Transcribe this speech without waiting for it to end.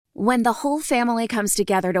When the whole family comes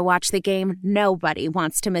together to watch the game, nobody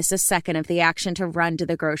wants to miss a second of the action to run to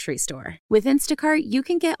the grocery store. With Instacart, you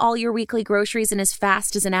can get all your weekly groceries in as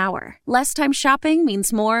fast as an hour. Less time shopping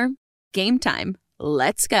means more game time.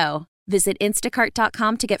 Let's go. Visit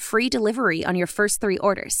instacart.com to get free delivery on your first 3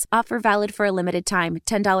 orders. Offer valid for a limited time.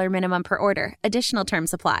 $10 minimum per order. Additional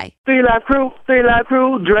terms apply. 3 Live Crew,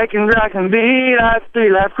 Drake and Jackson, be that.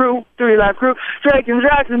 3 Live Crew, Drake and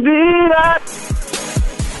Jackson, be that.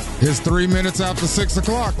 It's 3 minutes after 6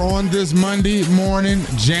 o'clock on this Monday morning,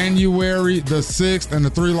 January the 6th, and the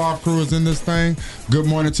 3 Live Crew is in this thing. Good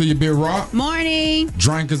morning to you, Big Rock. Morning.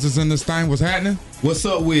 Drinkers is in this thing. What's happening? What's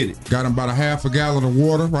up with it? Got him about a half a gallon of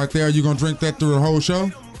water right there. You gonna drink that through the whole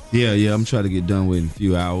show? Yeah, I'm trying to get done with it in a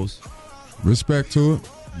few hours. Respect to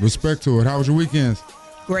it. How was your weekends?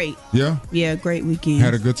 Great. Yeah? Yeah, great weekend.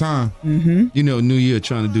 Had a good time? Mm-hmm. You know, New Year,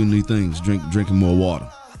 trying to do new things, drinking more water.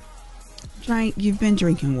 You've been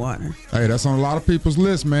drinking water. Hey, that's on a lot of people's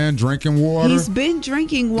list, man. Drinking water. He's been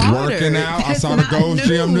drinking water. Working out. I saw the Gold's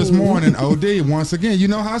Gym this morning. OD, once again, you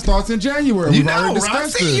know how it starts in January. You We've already know,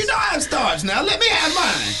 discussed Roxy, this. you know how it starts. Now, let me have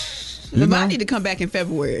mine. I need to come back in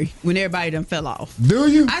February when everybody done fell off.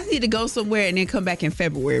 Do you? I need to go somewhere and then come back in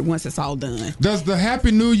February once it's all done. Does the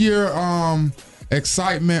Happy New Year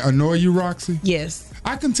excitement annoy you, Roxy? Yes.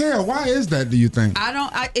 I can tell. Why is that, do you think? I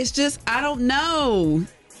don't know.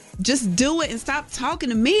 Just do it and stop talking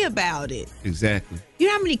to me about it. Exactly. You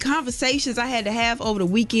know how many conversations I had to have over the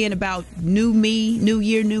weekend about new me, new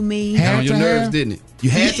year, new me? Had on your nerves, didn't it?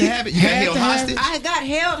 You had to have it? You got held hostage? I got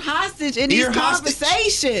held hostage in these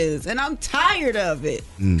conversations, and I'm tired of it.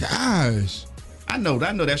 Gosh. I know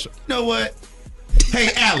that's... You know what? Hey,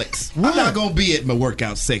 Alex, I'm not going to be at my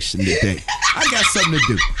workout section today. I got something to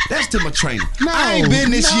do. That's to my trainer. I ain't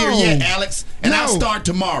been this year yet, Alex, and I'll start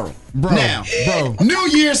tomorrow. Bro, New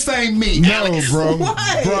Year, same me, Alex. Bro.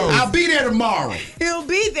 I'll be there tomorrow. He'll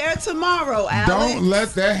be there tomorrow, Alex. Don't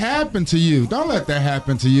let that happen to you. Don't let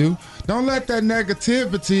that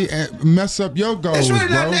negativity mess up your goals, It's really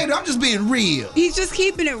bro. not negative. I'm just being real. He's just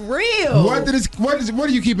keeping it real. What are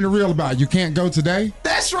you keeping it real about? You can't go today?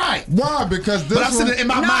 That's right. Why? Because this in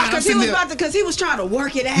my mind, because he was trying to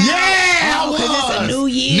work it out. Yeah, because it's a new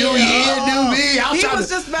year. New year, new me.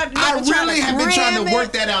 I really have been trying to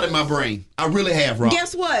work that out in my brain. I really have, Rob.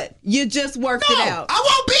 Guess what? You just worked it out. I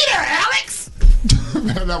won't be there, Alex.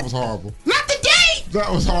 That was horrible. Not today.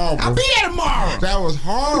 That was horrible. I'll be there tomorrow. That was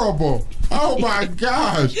horrible. Oh my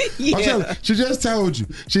gosh. Yeah. She just told you.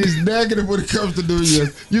 She's negative when it comes to New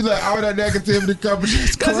Year's. You let all that negativity come and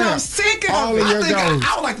just because I'm sick of all of your goals.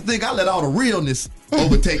 I would like to think I let all the realness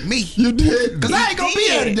overtake me. You did. Because I ain't going to be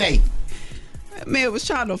there today. That man was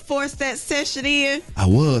trying to force that session in. I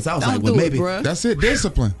was like, well, maybe. That's it.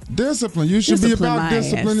 Discipline. You should be about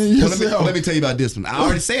disciplining yourself. Well, let me tell you about discipline. I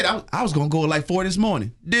already said I was going to go at like 4 this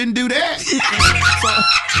morning. Didn't do that. So,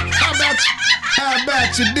 how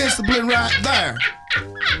about your discipline right there?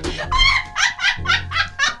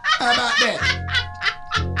 How about that?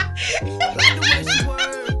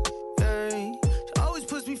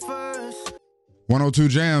 102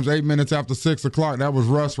 Jams, 8 minutes after 6 o'clock. That was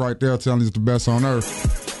Russ right there telling you it's the best on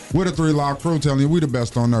earth. We're the 3 Live Crew telling you we the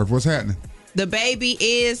best on earth. What's happening? The baby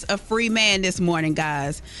is a free man this morning,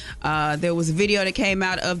 guys. There was a video that came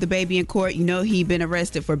out of the baby in court. You know, he'd been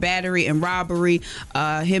arrested for battery and robbery.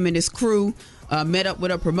 Him and his crew met up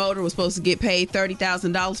with a promoter, was supposed to get paid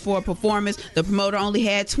 $30,000 for a performance. The promoter only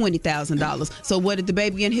had $20,000. So what did the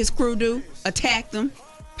baby and his crew do? Attacked him,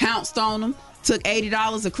 pounced on him, took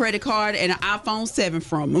 $80, a credit card, and an iPhone 7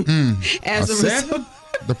 from him. As a result,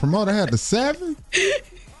 the promoter had the 7?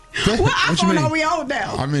 What iPhone are we on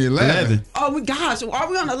now? I mean 11. Oh my gosh, are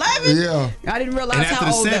we on 11? Yeah. I didn't realize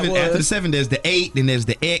how old that was. After the 7, there's the 8, then there's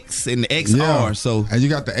the X and the XR. Yeah. So and you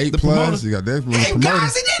got the 8 plus. Promoter. You got the X plus. Hey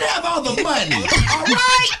guys, he didn't have all the money. All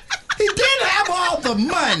right. He didn't have all the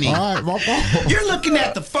money. All right, my fault. You're looking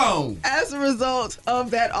at the phone. As a result of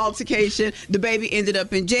that altercation, the baby ended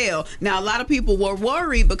up in jail. Now, a lot of people were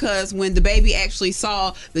worried because when the baby actually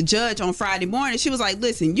saw the judge on Friday morning, she was like,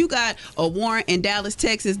 listen, you got a warrant in Dallas,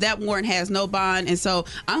 Texas. That warrant has no bond. And so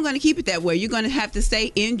I'm going to keep it that way. You're going to have to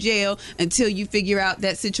stay in jail until you figure out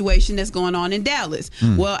that situation that's going on in Dallas.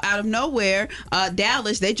 Well, out of nowhere,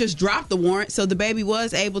 Dallas, they just dropped the warrant. So the baby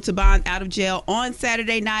was able to bond out of jail on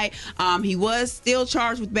Saturday night. He was still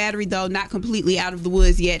charged with battery, though, not completely out of the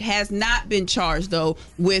woods yet. Has not been charged, though,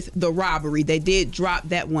 with the robbery. They did drop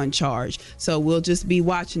that one charge. So we'll just be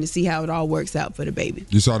watching to see how it all works out for the baby.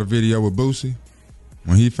 You saw the video with Boosie?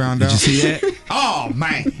 When he found out. Did you see that? Oh,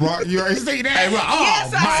 man. Rock, you already see that? Hey, Rock,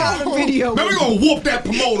 Yes, I saw the video. Man, we gonna whoop that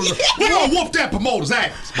promoter. We gonna whoop that promoter's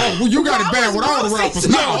ass. Oh, well, you got it bad with all the rappers.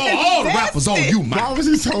 No, all the rappers on you, man. Why was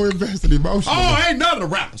he so invested emotionally? Oh, ain't none of the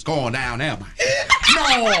rappers going down there, man.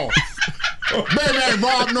 No. Baby ain't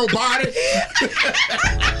robbed nobody.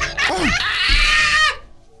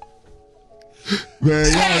 Man,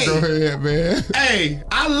 y'all go ahead, man. Hey,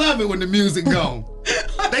 I love it when the music gone.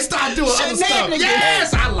 They start doing other stuff.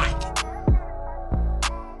 Yes, I like it.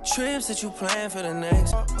 Trips that you plan for the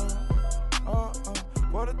next.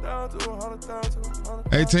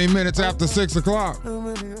 18 minutes after 6 o'clock.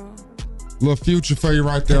 Little future for you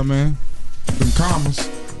right there, man. Them commas.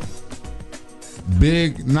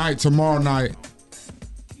 Big night tomorrow night.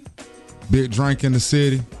 Big drink in the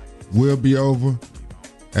city. Will be over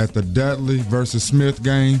at the Dudley versus Smith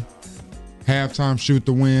game. Halftime shoot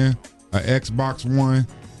to win. A Xbox One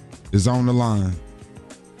is on the line.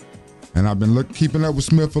 And I've been keeping up with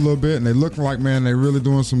Smith a little bit, and they look like, man, they really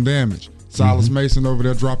doing some damage. Silas Mason over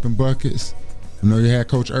there dropping buckets. You know, you had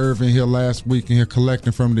Coach Irvin here last week and here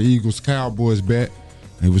collecting from the Eagles-Cowboys bet.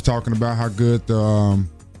 And he was talking about how good the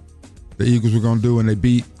Eagles were going to do, and they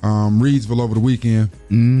beat Reedsville over the weekend.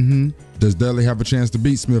 Mm-hmm. Does Dudley have a chance to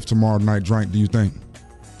beat Smith tomorrow night, Drink, do you think,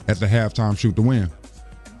 at the halftime shoot to win?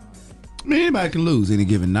 I mean, anybody can lose any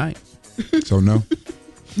given night. So, no?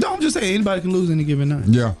 No, I'm just saying anybody can lose any given night.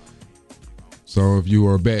 Yeah. So, if you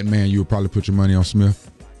were a betting man, you would probably put your money on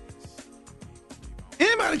Smith?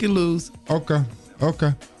 Anybody can lose. Okay.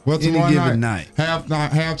 Well, tomorrow any given night.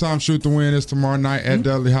 Halftime shoot to win is tomorrow night at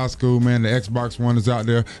Dudley High School, man. The Xbox One is out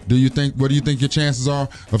there. What do you think your chances are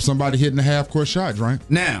of somebody hitting a half-court shot, Drink?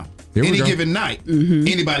 Now, any given night,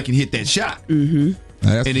 anybody can hit that shot. Mm-hmm.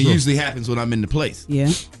 And it usually happens when I'm in the place.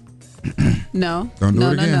 Yeah. No. Don't do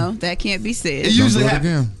it again. No. That can't be said. It usually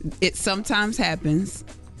happens. It sometimes happens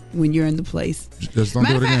when you're in the place. Just don't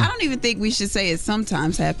Matter do it of fact, again. I don't even think we should say it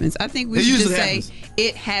sometimes happens. I think we should just say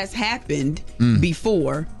it has happened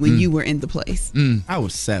before when you were in the place. I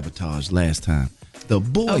was sabotaged last time. The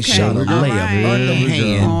boy Okay. shot a All layup right.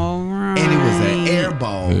 underhand, All right. and it was an air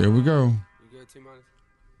ball. Here we go.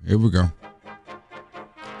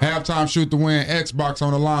 Halftime shoot to win. Xbox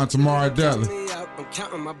on the line tomorrow at Dudley. I'm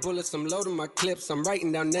counting my bullets, I'm loading my clips, I'm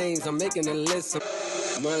writing down names, I'm making a list.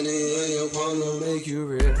 Money in your palm will make you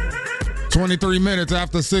real. 23 minutes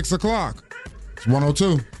after 6 o'clock. It's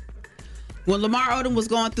 102. When Lamar Odom was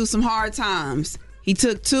going through some hard times, he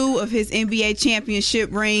took 2 of his NBA championship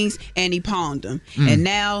rings and he pawned them. And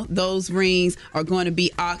now those rings are going to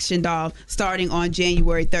be auctioned off starting on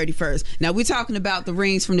January 31st. Now we're talking about the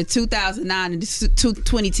rings from the 2009 and the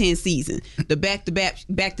 2010 season. The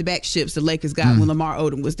back-to-back ships the Lakers got when Lamar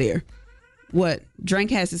Odom was there. What?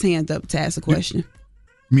 Drink has his hand up to ask a question.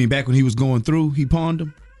 You mean back when he was going through, he pawned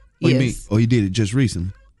them? What Yes. you mean? Oh, he did it just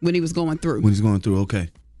recently? When he was going through. When he's going through, okay.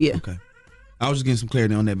 Yeah. Okay. I was just getting some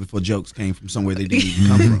clarity on that before jokes came from somewhere they didn't even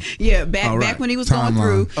come from. Yeah, back All right. when he was Timeline.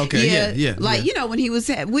 going through. Okay, yeah. Like, you know, when he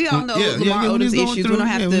was, we all know Yeah, Lamar when he was Odom's going issues. through. We don't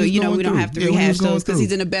have Yeah, to, when he was we going don't have to through. Yeah, when he was rehash going those because through.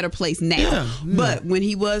 he's in a better place now. Yeah. But when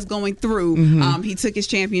he was going through, he took his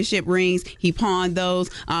championship rings, he pawned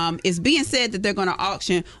those. It's being said that they're going to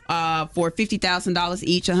auction for $50,000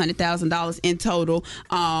 each, $100,000 in total.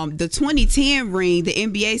 The 2010 ring, the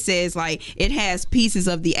NBA says like it has pieces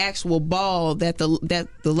of the actual ball that the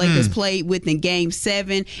Lakers played with in Game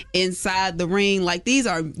 7 inside the ring. Like these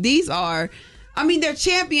are I mean, they're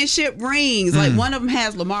championship rings. Like one of them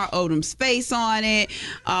has Lamar Odom's face on it,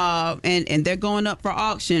 and they're going up for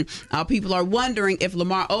auction. People are wondering if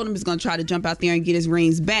Lamar Odom is going to try to jump out there and get his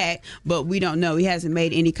rings back, but we don't know. He hasn't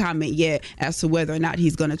made any comment yet as to whether or not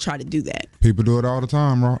he's going to try to do that. People do it all the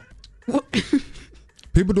time, Rock.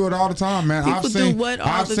 People do it all the time, man. People do what all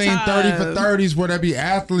I've the seen time? 30 for 30s where there be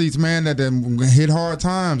athletes, man, that then hit hard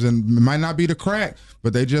times and it might not be the crack,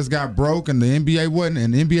 but they just got broke and the NBA wasn't,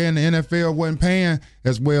 and the NBA and the NFL wasn't paying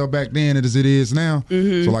as well back then as it is now.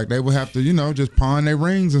 So like they would have to, just pawn their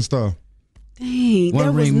rings and stuff. Dang, One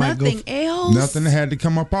there was ring might go nothing else. Nothing that had to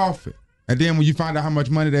come up off it. And then when you find out how much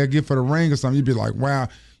money they'll get for the ring or something, you'd be like, wow,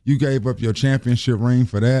 you gave up your championship ring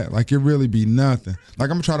for that. Like, it really be nothing. Like,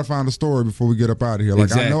 I'm going to try to find a story before we get up out of here.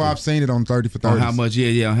 Like, I know Exactly. I've seen it on 30 for 30. On how much?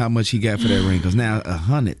 On how much he got for that ring? Because now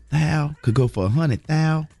 100,000 could go for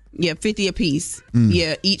 100,000, Yeah, 50 a piece.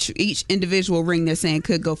 Yeah, each individual ring they're saying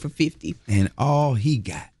could go for 50. and all he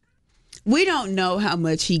got. We don't know how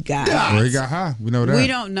much he got. Well, he got high. We know that. We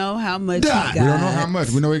don't know how much he got. We don't know how much.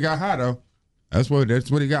 We know he got high, though. That's what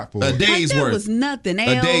he got for A it. day's Like, there worth. was nothing else.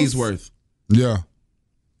 A day's worth. Yeah.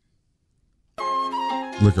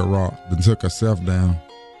 Look at Rock. Then took herself down.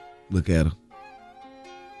 Look at her.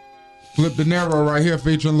 Flip De Niro right here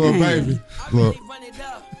featuring Lil Baby. Look.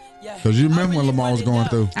 Because you remember when Lamar was going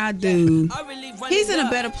through. I do. He's in a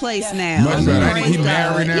better place now. Much better. Ain't he Praise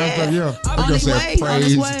married God. now? Yeah. I'm On going to his say way. On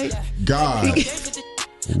his way. praise God.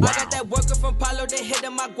 Wow. I got that worker from Palo, they hit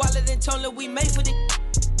in my wallet and told her we made for the.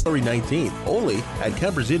 February 19th, only at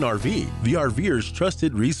Campers Inn RV, the RVer's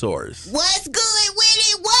trusted resource. What's good with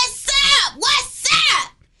it? What's up? What's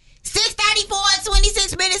up? 6:34,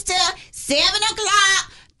 26 minutes to 7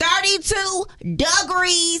 o'clock, 32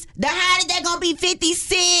 degrees. The high today gonna be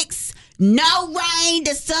 56. No rain.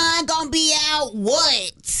 The sun gonna be out.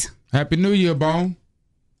 What? Happy New Year, Bone.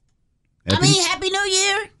 Happy New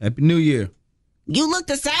Year. Happy New Year. You look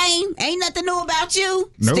the same. Ain't nothing new about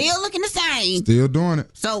you. Nope. Still looking the same. Still doing it.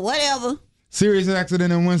 So whatever. Serious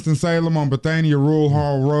accident in Winston-Salem on Bethania Rural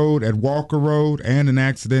Hall Road at Walker Road, and an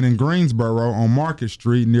accident in Greensboro on Market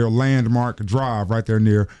Street near Landmark Drive, right there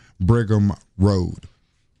near Brigham Road.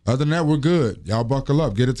 Other than that, we're good. Y'all buckle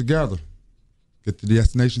up. Get it together. Get to the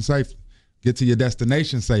destination safely. Get to your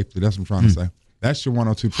destination safely. That's what I'm trying to say. That's your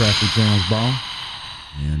 102 Traffic Jams, Bone.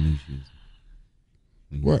 Yeah, I knew she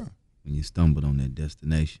was. What? When you stumbled on that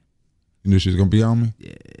destination. You knew she was going to be on me?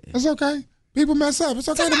 Yeah. It's okay. People mess up. It's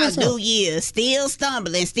okay to mess New up. Year, still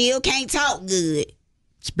stumbling, still can't talk good.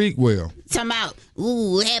 Speak well. Talking about,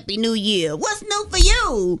 ooh, Happy New Year. What's new for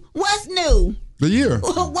you? What's new? The year.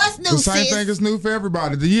 What's new, The same sis? thing is new for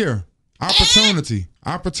everybody. The year. Opportunity.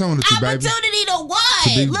 Opportunity, baby. Opportunity to what? To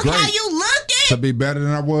be Look great. how you looking. To be better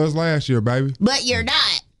than I was last year, baby. But you're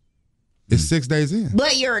not. It's 6 days in.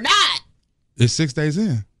 But you're not. It's 6 days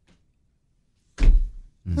in.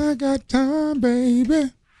 I got time,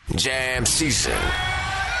 baby. Jam season.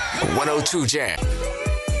 102 Jam.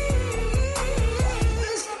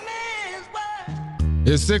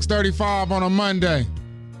 It's 6:35 on a Monday,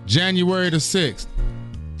 January the 6th.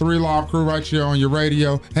 3 Live Crew right here on your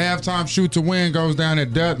radio. Halftime Shoot to Win goes down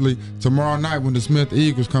at Dudley tomorrow night when the Smith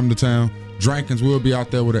Eagles come to town. Drankins will be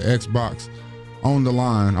out there with an Xbox on the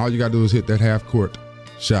line. All you got to do is hit that half-court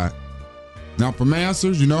shot. Now, for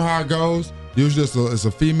MANSwers, you know how it goes. Usually it's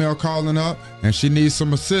a female calling up, and she needs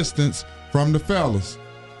some assistance from the fellas.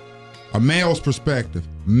 A male's perspective.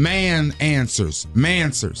 Man answers.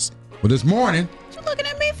 MANSwers. But this morning, What you looking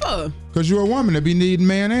at me for? because you're a woman that be needing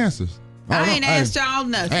man answers. I ain't asked y'all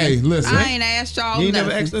nothing. Hey, listen. I ain't asked y'all You ain't nothing.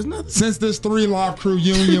 never asked us nothing. Since this 3 Live Crew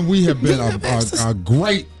union, we have been a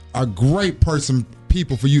great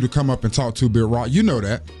people for you to come up and talk to, Big Rock. You know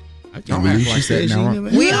that. I can't Don't believe act she like said that she now, never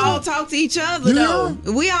right? We Yeah. all talk to each other, though.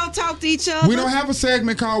 We all talk to each other. We don't have a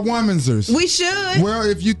segment called Womansers. We should. Well,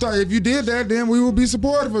 if you did that, then we would be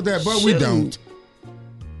supportive of that, but we Shoot. don't.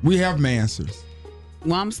 We have Mansers.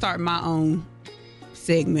 Well, I'm starting my own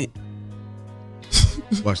segment.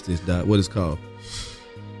 Watch this, Doc. What it's called?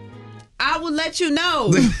 I will let you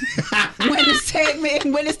know when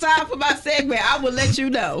it's time for my segment. I will let you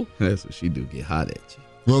know. That's what she do. Get hot at you.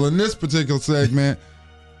 Well, in this particular segment,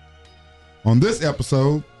 on this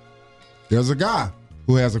episode, there's a guy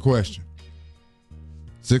who has a question.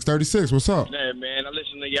 636, what's up? Hey, man, I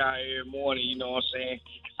listen to y'all every morning, you know what I'm saying?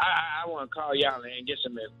 I want to call y'all and get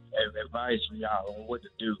some advice from y'all on what to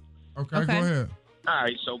do. Okay, go ahead. All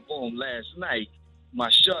right, so boom, last night, my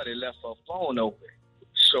shorty left her phone open.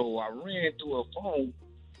 So I ran through her phone,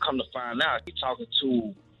 come to find out, she talking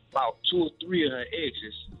to about 2 or 3 of her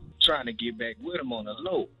exes, trying to get back with him on the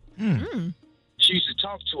low. She used to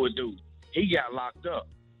talk to a dude. He got locked up.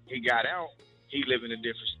 He got out. He live in a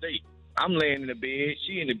different state. I'm laying in the bed.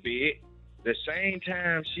 She in the bed. The same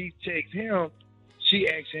time she texts him, she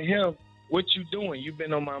asking him, what you doing? You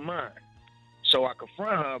been on my mind. So I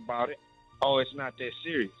confront her about it. Oh, it's not that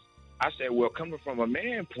serious. I said, well, coming from a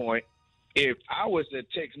man point, if I was to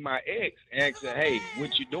text my ex and ask her, hey,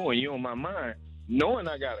 what you doing? You on my mind? Knowing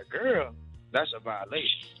I got a girl, that's a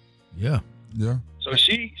violation. Yeah. Yeah. So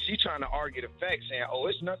she trying to argue the fact, saying, oh,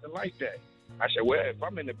 it's nothing like that. I said, well, if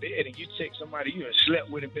I'm in the bed and you text somebody you have slept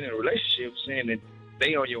with and been in a relationship saying that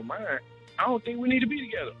they on your mind, I don't think we need to be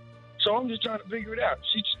together. So I'm just trying to figure it out.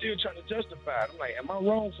 She's still trying to justify it. I'm like, am I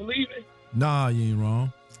wrong for leaving? Nah, you ain't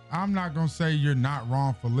wrong. I'm not going to say you're not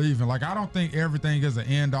wrong for leaving. Like, I don't think everything is an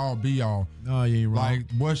end-all, be-all. No, you ain't wrong. Like,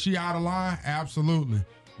 was she out of line? Absolutely.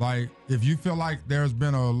 Like, if you feel like there's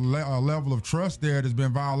been a level of trust there that's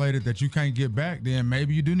been violated that you can't get back, then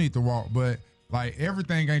maybe you do need to walk. But, like,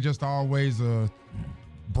 everything ain't just always a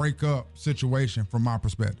break-up situation from my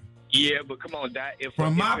perspective. Yeah, but come on, Doc. If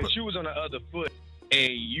she was on the other foot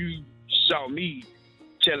and you saw me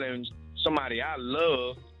telling somebody I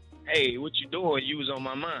love, hey, what you doing? You was on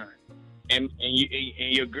my mind. And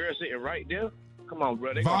your girl sitting right there, Come on,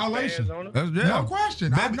 bro. They Violation. gonna spaz on her. No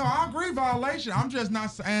question. I agree, violation. I'm just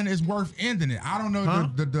not saying it's worth ending it. I don't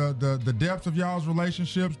know the depths of y'all's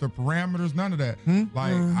relationships, the parameters, none of that.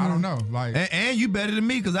 Like, I don't know. Like, and you better than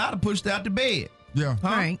me because I'd have pushed out the bed. Yeah.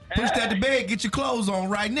 Right. Pushed out the bed, get your clothes on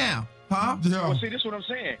right now. Huh? Yeah. Well, see, this is what I'm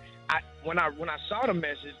saying. When I saw the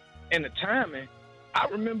message and the timing, I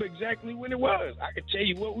remember exactly when it was. I could tell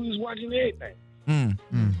you what we was watching and everything.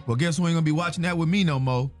 Well, guess who ain't gonna be watching that with me no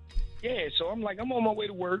more? Yeah, so I'm like, I'm on my way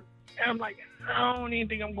to work, and I'm like, I don't even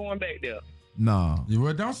think I'm going back there. No. Well,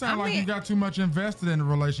 it don't sound like you got too much invested in the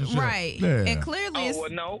relationship. Right. Yeah. And clearly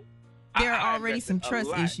no. There are already some trust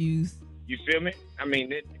issues. You feel me? I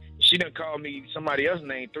mean, she done called me somebody else's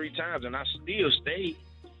name 3 times, and I still stayed.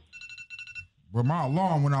 Well, my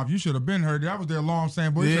alarm went off. You should have been heard. That was the alarm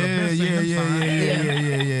saying, boy, you should have been singing them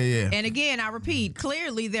signs. Yeah. And again, I repeat,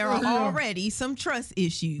 clearly there are already some trust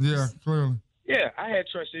issues. Yeah, clearly. Yeah, I had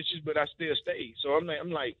trust issues, but I still stayed. So I'm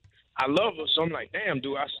like, I love her. So I'm like, damn,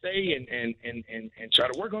 do I stay and try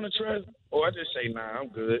to work on the trust? Or I just say, nah, I'm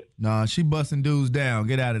good. Nah, she busting dudes down.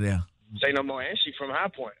 Get out of there. Say no more. And she from High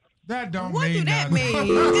Point. That don't What mean do that nothing. mean? I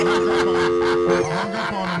hung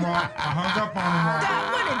up on him, Rock.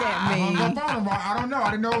 What did that mean? I hung up on him, Rock. I don't know.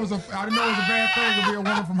 I didn't know it was a bad thing to be a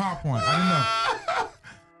woman from High Point. I didn't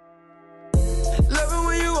know. Love it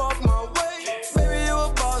when you walk my way. Baby, you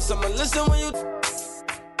a boss. I'ma listen when you.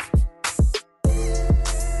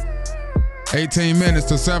 18 minutes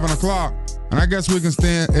to 7 o'clock. And I guess we can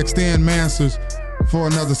extend MANSwers for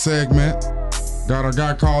another segment. Got a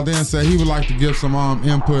guy called in, said he would like to give some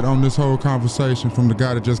input on this whole conversation from the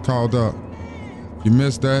guy that just called up. If you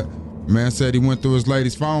missed that, man said he went through his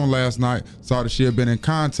lady's phone last night, saw that she had been in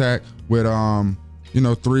contact with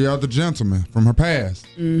 3 other gentlemen from her past.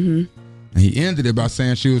 And he ended it by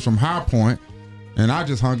saying she was from High Point. And I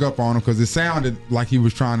just hung up on him because it sounded like he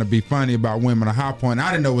was trying to be funny about women at High Point.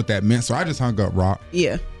 I didn't know what that meant, so I just hung up, Rock.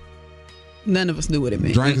 Yeah. None of us knew what it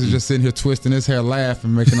meant. Drankins is just sitting here twisting his hair,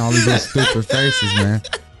 laughing, making all these little stupid faces, man.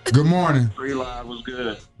 Good morning. Free Live was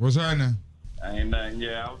good. What's happening? Ain't nothing.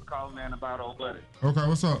 Yeah, I was calling in about old buddy. Okay,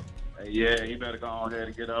 what's up? Hey, yeah, he better go on ahead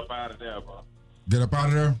and get up out of there, bro. Get up out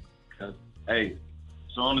of there? Cause, hey,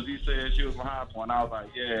 as soon as he said she was from High Point, I was like,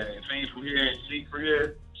 yeah, if ain't from here and she from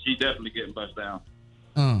here, she definitely getting bust down.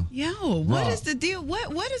 Yo, what is the deal?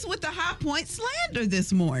 What is with the High Point slander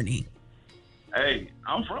this morning? Hey,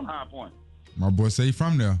 I'm from High Point. My boy say he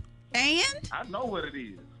from there. And? I know what it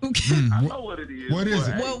is. Okay. I know what it is. What is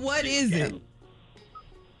it? Hey, what is it?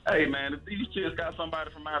 Hey, man, if these chicks got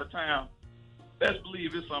somebody from out of town, best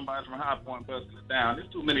believe it's somebody from High Point busting it down. There's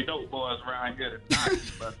too many dope boys around here that not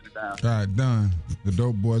busting it down. God done. The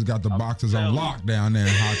dope boys got the boxes on lock down there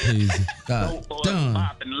in Hot Peasy. Dope boys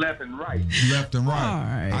bopping left and right. Left and right. All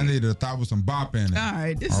right. I needed a thought with some bop in it. All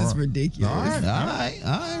right, this is ridiculous. All right.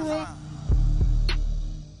 Rock.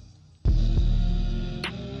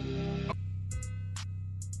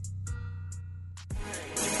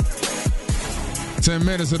 10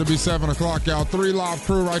 minutes, it'll be 7 o'clock, y'all. 3 Live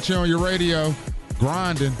crew right here on your radio,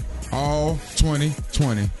 grinding all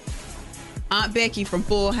 2020. Aunt Becky from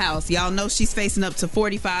Full House. Y'all know she's facing up to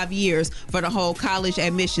 45 years for the whole college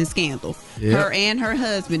admission scandal. Yep. Her and her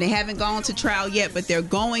husband, they haven't gone to trial yet, but they're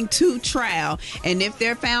going to trial. And if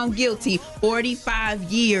they're found guilty, 45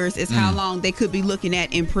 years is how long they could be looking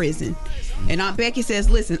at in prison. And Aunt Becky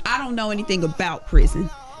says, listen, I don't know anything about prison.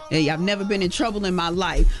 Hey, I've never been in trouble in my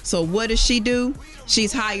life. So what does she do?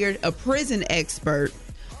 She's hired a prison expert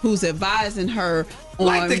who's advising her on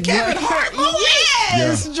Like the Kevin Hart movie?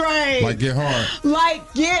 Yes, Drake. Like Get Hard.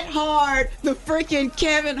 Like Get Hard, the freaking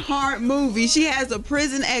Kevin Hart movie. She has a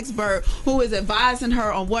prison expert who is advising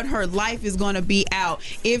her on what her life is going to be out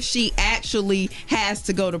if she actually has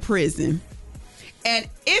to go to prison. And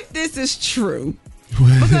if this is true,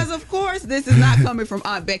 because of course this is not coming from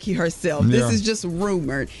Aunt Becky herself. This is just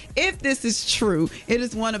rumored. If this is true, it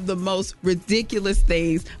is one of the most ridiculous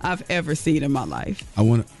things I've ever seen in my life. I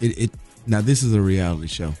want it. Now this is a reality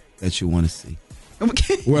show that you want to see.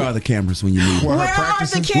 Where are the cameras when you need them? Where are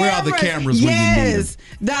the cameras? Where are the cameras when you need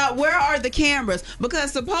them? Where are the cameras?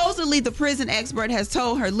 Because supposedly the prison expert has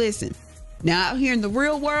told her, listen, now out here in the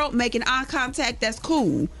real world, making eye contact, that's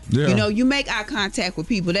cool. Yeah. You know, you make eye contact with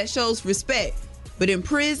people. That shows respect. But in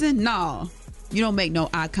prison, nah. You don't make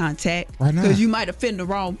no eye contact. Why not? Because you might offend the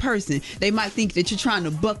wrong person. They might think that you're trying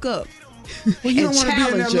to buck up. Well, you don't want to be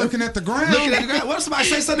in there challenge her. looking at the ground. Looking at the ground. What if somebody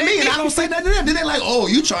say something to me and I don't say nothing to them? Then they like, oh,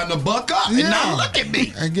 you trying to buck up and now look at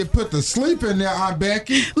me. And get put to sleep in there, Aunt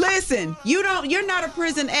Becky. Listen, you're not a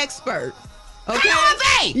prison expert. Okay? How are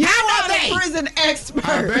they? You How are are the they? prison expert.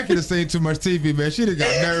 I Becky done seen too much TV, man. She done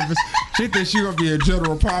got nervous. She thinks she gonna be a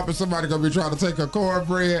general pop and somebody gonna be trying to take her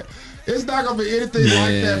cornbread. It's not gonna be anything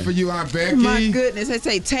like that for you, Aunt Becky. My goodness,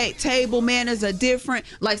 they say table manners are different.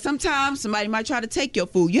 Like sometimes somebody might try to take your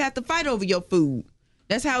food. You have to fight over your food.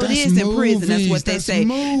 That's how it is in prison. That's what they say.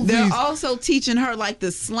 They're also teaching her like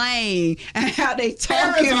the slang and how they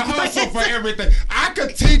talk. There is a hustle for everything. I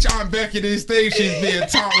could teach Aunt Becky these things she's being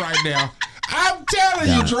taught right now. I'm telling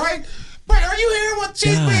you, Drake. Wait, are you hearing what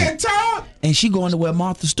she's being taught? And she going to where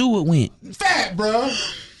Martha Stewart went. Fat, bro.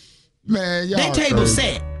 Man, y'all. That table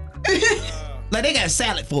set. Like they got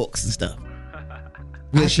salad forks and stuff.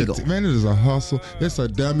 Where she go? Man, it is a hustle. It's a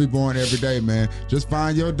dummy born every day, man. Just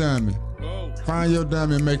find your dummy. Find your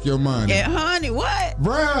dummy and make your money. Yeah, honey, what?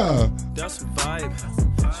 Bruh. That's a vibe.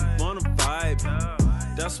 She wanna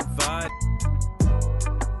vibe. That's a vibe.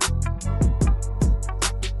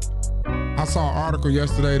 I saw an article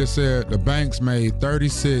yesterday that said the banks made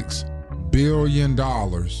 $36 billion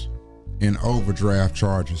in overdraft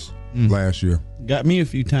charges last year. Got me a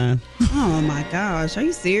few times. Oh my gosh, are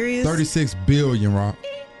you serious? $36 billion, Rob.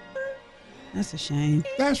 That's a shame.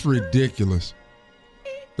 That's ridiculous.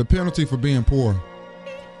 The penalty for being poor.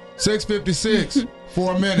 6:56,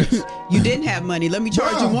 4 minutes. You didn't have money. Let me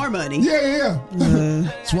charge you more money. Yeah.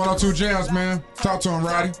 It's 102 Jams, man. Talk to him,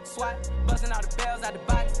 Roddy.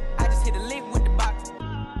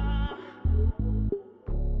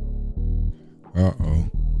 Uh-oh.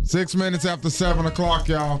 6 minutes after 7 o'clock,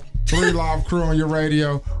 y'all. 3 Live Crew on your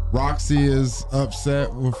radio. Roxy is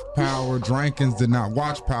upset with Power. Drankins did not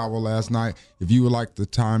watch Power last night. If you would like to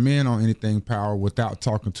chime in on anything Power without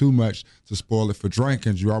talking too much to spoil it for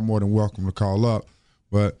Drankins, you are more than welcome to call up.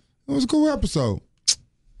 But it was a cool episode.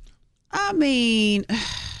 I mean,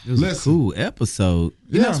 it was a cool episode.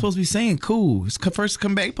 You're not supposed to be saying cool. It's first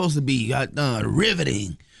come back supposed to be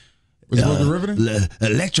riveting. Was it supposed to be riveting?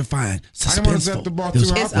 Electrifying. I didn't want to set the bar too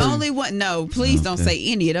high. It's only one. No, please don't say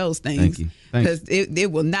any of those things. Thank you. Because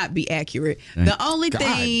it will not be accurate. The only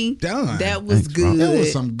thing that was Thanks, good. There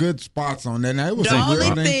was some good spots on that. Now, it was some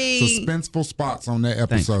suspenseful spots on that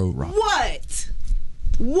episode. What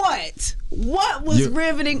was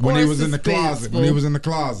riveting when or he was in the closet? When he was in the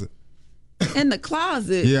closet. In the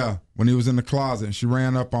closet? Yeah, when he was in the closet and she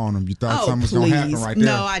ran up on him. You thought something was going to happen right there.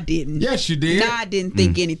 No, I didn't. Yes, you did. No, I didn't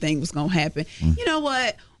think anything was going to happen. You know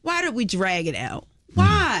what? Why did we drag it out?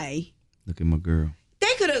 Why? Look at my girl.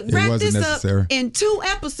 They could have wrapped this up in 2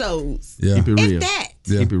 episodes. Yeah. Keep it real. If that.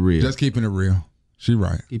 Yeah. Keep it real. Just keeping it real. She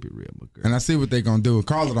right. Keep it real, my girl. And I see what they going to do.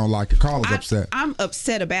 Carla don't like it. Carla's upset. I'm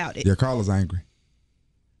upset about it. Yeah, Carla's angry.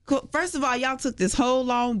 First of all, y'all took this whole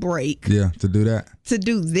long break. Yeah, to do that. To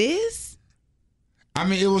do this? I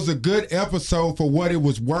mean, it was a good episode for what it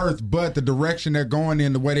was worth, but the direction they're going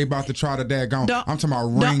in, the way they about to try to daggone. I'm talking about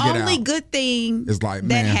ring it out. The only good thing is like,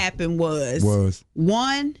 that happened was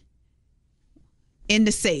one, in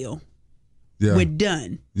the cell. Yeah. We're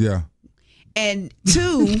done. Yeah. And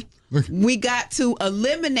 2, we got to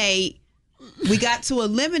eliminate 2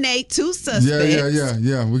 suspects.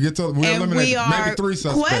 Yeah. We eliminate maybe 3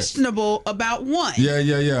 suspects. Questionable about 1.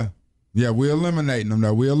 Yeah. Yeah, we're eliminating them,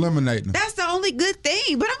 though. We're eliminating them. That's the only good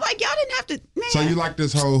thing. But I'm like, y'all didn't have to. Man. So you like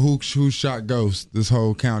this whole who shot Ghost, this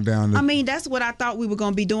whole countdown? I mean, that's what I thought we were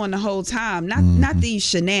going to be doing the whole time. Not these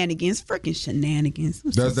shenanigans. Freaking shenanigans.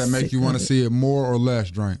 Does that make you want to see it more or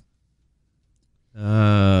less, Drink?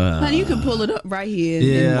 Honey, you can pull it up right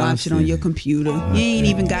here and watch it on your computer. You ain't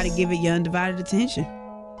even got to give it your undivided attention.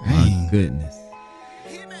 My goodness.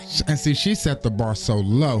 And see, she set the bar so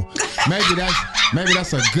low. Maybe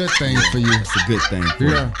that's a good thing for you. That's a good thing for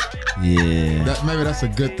you. Yeah. Maybe that's a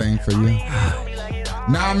good thing for you.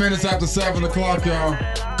 9 minutes after 7 o'clock, y'all.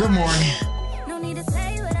 Good morning.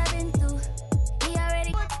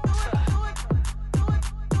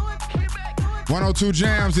 102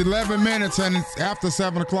 Jams, 11 minutes, and it's after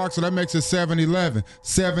 7 o'clock, so that makes it 7-11.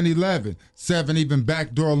 7-11. 7 even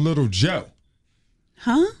backdoor Little Joe.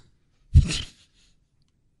 Huh?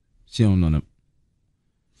 She don't know them.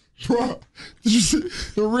 Bro, did you see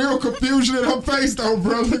the real confusion in her face, though,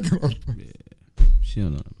 bro? Look at her. Yeah, she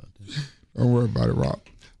don't know about that. Don't worry about it, Rob.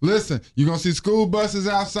 Listen, you're going to see school buses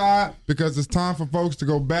outside because it's time for folks to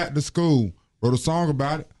go back to school. Wrote a song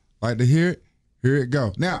about it. Like to hear it? Here it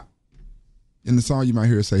go. Now, in the song, you might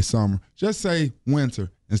hear it say summer. Just say winter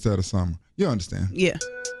instead of summer. You understand? Yeah.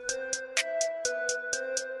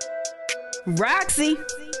 Roxy.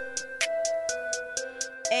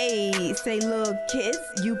 Hey, say little kiss,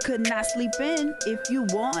 you could not sleep in if you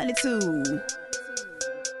wanted to.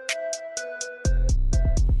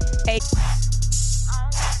 Hey.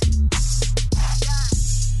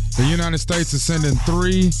 The United States is sending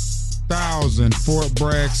 3,000 Fort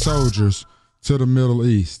Bragg soldiers to the Middle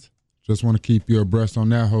East. Just want to keep you abreast on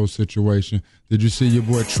that whole situation. Did you see your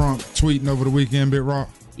boy Trump tweeting over the weekend, Bit Rock?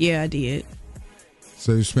 Yeah, I did.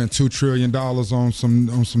 So he spent $2 trillion on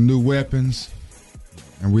some new weapons,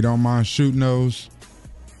 and we don't mind shooting those.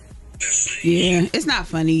 Yeah, it's not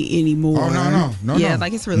funny anymore. Oh, no. Yeah,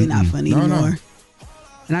 like it's really not funny anymore. No.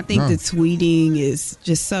 And I think the tweeting is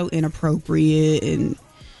just so inappropriate and.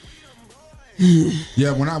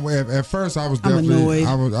 Yeah, when at first I was definitely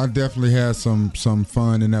I definitely had some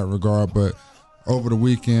fun in that regard, but over the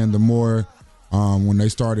weekend, the more when they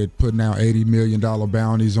started putting out $80 million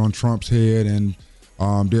bounties on Trump's head and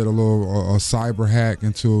did a little cyber hack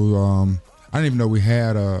into I didn't even know we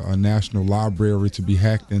had a national library to be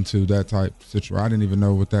hacked into, that type of situation. I didn't even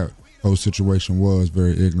know what that whole situation was,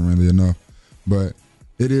 very ignorantly enough, but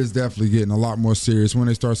it is definitely getting a lot more serious when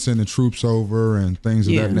they start sending troops over and things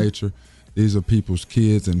of that nature. These are people's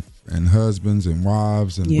kids and husbands and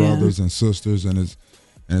wives and brothers and sisters, and it's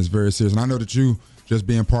very serious. And I know that you, just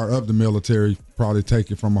being part of the military, probably take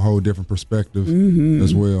it from a whole different perspective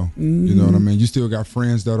as well. Mm-hmm. You know what I mean? You still got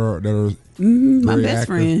friends that are my best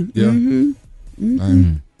active. friend.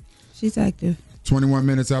 Yeah, she's active. 21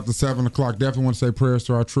 minutes after 7 o'clock. Definitely want to say prayers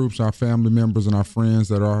to our troops, our family members, and our friends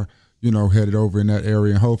that are headed over in that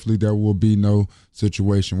area. And hopefully there will be no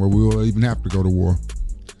situation where we will even have to go to war.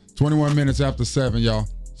 21 minutes after 7, y'all.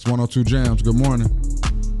 It's 102 Jams. Good morning.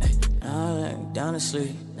 Down to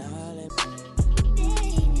sleep.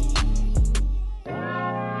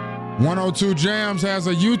 102 Jams has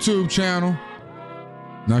a YouTube channel.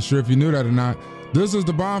 Not sure if you knew that or not. This is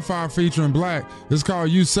the bonfire featuring Black. It's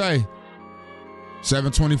called You Say.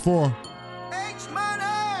 724.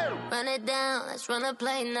 Run it down. Let's run a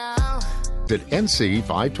play now. Visit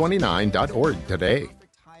nc529.org today.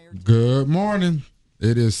 Good morning.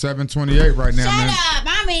 It is 7:28 right now, man. Shut up.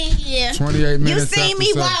 I'm in here. 28 minutes. You see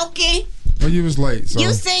me walking. Well, you was late. So you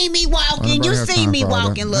see me walking. You see me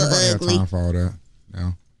walking, little ugly. Time for all that.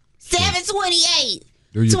 No. 7:28.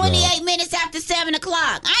 28 minutes after 7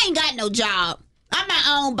 o'clock. I ain't got no job. I'm my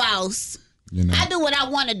own boss. I do what I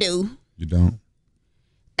want to do. You don't?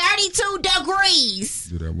 32 degrees.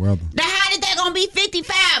 Do that weather. The hottest they're going to be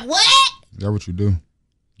 55. What? That's what you do.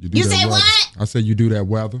 You say what? I said you do that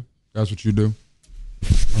weather. That's what you do.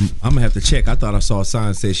 I'm gonna have to check. I thought I saw a sign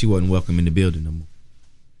that said she wasn't welcome in the building no more.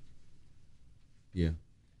 Yeah.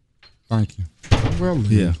 Thank you. Well,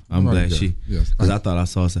 yeah, I'm glad she. Yes. Because I thought I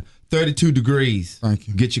saw 32 degrees. Thank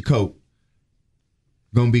you. Get your coat.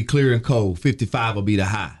 Gonna be clear and cold. 55 will be the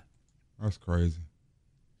high. That's crazy.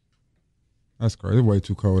 It's way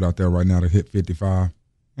too cold out there right now to hit 55.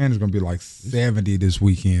 And it's gonna be like 70 this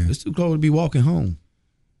weekend. It's too cold to be walking home.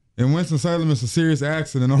 In Winston-Salem, it's a serious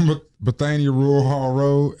accident on Bethania Rural Hall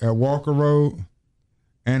Road at Walker Road,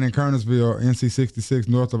 and in Kernersville, NC 66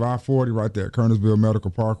 north of I-40 right there at Kernersville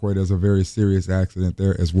Medical Parkway. There's a very serious accident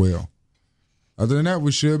there as well. Other than that,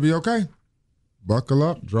 we should be okay. Buckle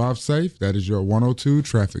up, drive safe. That is your 102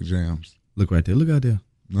 traffic jams. Look right there. Look out there.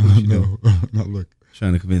 No, look.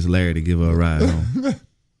 Trying to convince Larry to give her a ride home.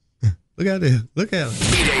 Look out there. Look at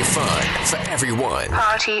her. B-Day fun for everyone.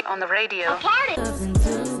 Party on the radio. A party.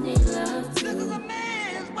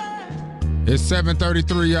 It's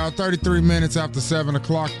 7:33, y'all. 33 minutes after 7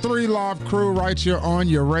 o'clock. 3 Live Crew right here on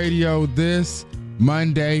your radio this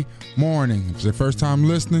Monday morning. If it's your first time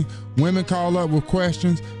listening, women call up with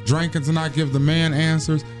questions. Drankins and I give the man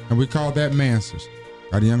answers, and we call that MANSwers.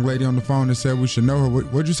 Got a young lady on the phone that said we should know her.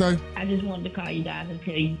 What'd you say? I just wanted to call you guys and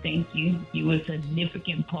tell you thank you. You were a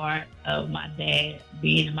significant part of my dad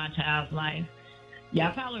being in my child's life.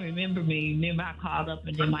 Y'all probably remember me. Remember I called up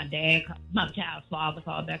and then my child's father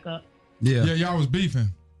called back up? Yeah, y'all was beefing.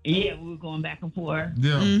 Yeah, we were going back and forth.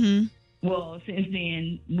 Yeah. Mm-hmm. Well, since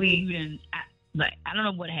then, I don't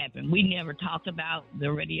know what happened. We never talked about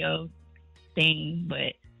the radio thing,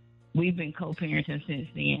 but we've been co-parenting since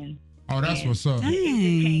then. Oh, that's what's up.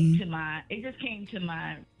 It just came to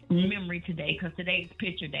my memory today because today's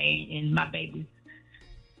picture day and my baby's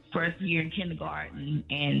first year in kindergarten,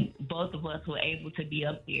 and both of us were able to be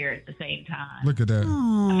up there at the same time. Look at that.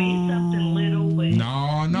 I mean, something little, but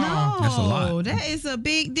no, that's a lot. That is a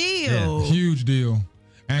big deal. Yeah. Huge deal.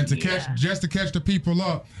 And to catch the people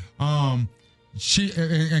up, she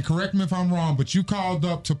and correct me if I'm wrong, but you called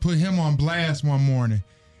up to put him on blast one morning.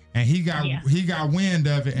 And he got wind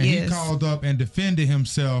of it, and he called up and defended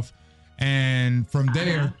himself. And from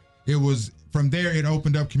there, it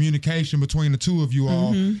opened up communication between the two of you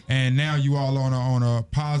all. And now you all on a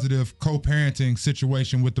positive co-parenting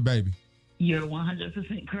situation with the baby. You're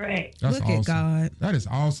 100% correct. That's Look awesome. at God. That is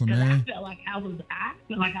awesome, 'Cause man. I felt like I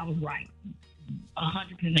was right,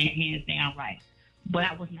 100% hands down right. But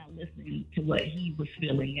I was not listening to what he was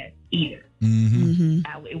feeling either.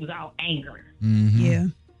 It was all anger. Yeah.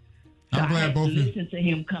 So I'm I glad had both to of you. listen to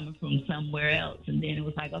him coming from somewhere else, and then it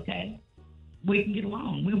was like, okay, we can get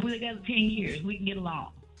along. We were together 10 years. We can get along.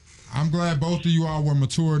 I'm glad both of you all were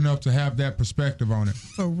mature enough to have that perspective on it.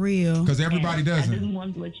 For real. Because everybody And I doesn't. just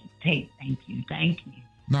wanted to let you take. Thank you.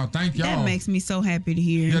 No, thank y'all. That makes me so happy to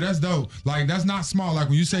hear. Yeah, that's dope. Like, that's not small. Like,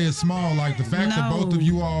 when you say it's small, like, the fact that both of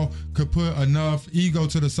you all could put enough ego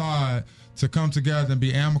to the side to come together and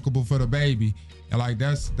be amicable for the baby, and like,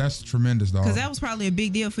 that's tremendous, dog. Because that was probably a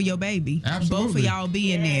big deal for your baby. Absolutely. Both of y'all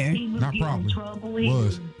being there. He was Not getting probably. in trouble. He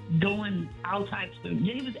was doing all types of.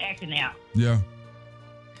 He was acting out. Yeah.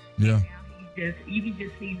 You can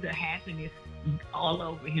just see the happiness all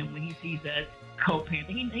over him when he sees us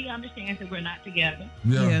co-parenting. He understands that we're not together.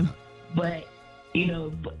 Yeah. But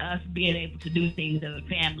us being able to do things as a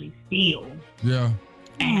family still. Yeah.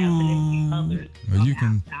 And others. Well, you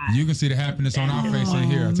can see the happiness on our face in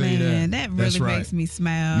here. I'll tell you that. That That's really right. makes me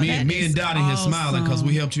smile. Me and Dot in here smiling because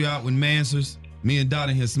we helped you out with MANSwers. Me and Dot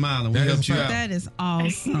in here smiling. We helped you out. That is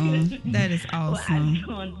awesome. That is Well, I awesome. just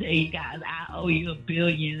want to tell you guys, I owe you $1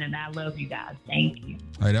 billion, and I love you guys. Thank you.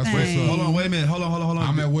 Hey, that's what's up. Hold on, wait a minute. Hold on.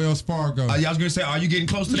 I'm at Wells Fargo. I was going to say, are you getting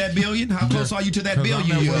close to that billion? How close are you to that 'Cause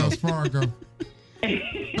billion? I'm at Wells Fargo.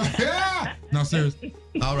 Yeah. No, seriously.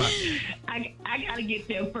 All right. I gotta get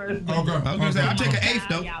there first. Okay. I was going to say, I'll take an eighth,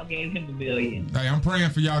 though. Y'all gave him $1 billion. Hey, I'm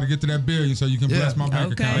praying for y'all to get to that billion so you can bless my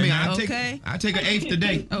bank account. I mean, Amen. I take an eighth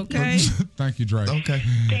today. Okay. Thank you, Drake. Okay.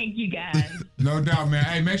 Thank you, guys. No doubt, man.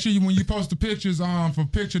 Hey, make sure when you post the pictures for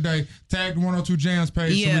Picture Day, tag the 102 Jams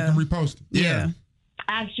page so we can repost it. Yeah.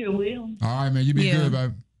 I sure will. All right, man. You be good,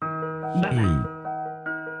 baby. Bye-bye.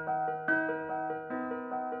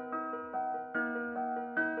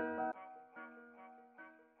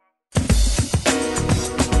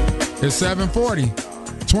 It's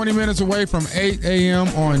 7:40. 20 minutes away from 8 a.m.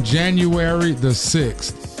 on January the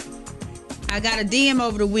 6th. I got a DM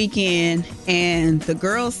over the weekend, and the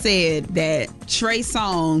girl said that Trey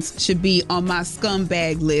Songz should be on my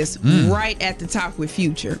scumbag list right at the top with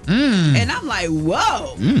Future. And I'm like,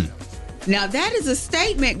 whoa. Now, that is a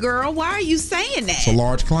statement, girl. Why are you saying that? It's a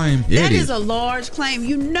large claim. That is a large claim.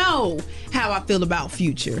 You know how I feel about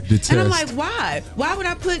Future. Detest. And I'm like, why? Why would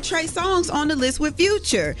I put Trey Songz on the list with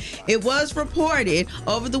Future? It was reported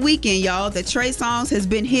over the weekend, y'all, that Trey Songz has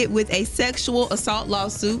been hit with a sexual assault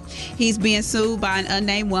lawsuit. He's being sued by an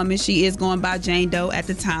unnamed woman. She is going by Jane Doe at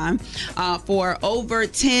the time for over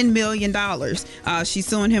 $10 million. She's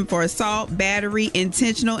suing him for assault, battery,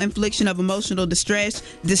 intentional infliction of emotional distress,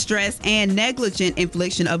 and negligent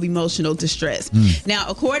infliction of emotional distress. Now,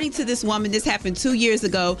 according to this woman, this happened 2 years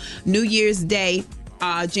ago, New Year's Day,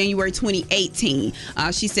 January 2018.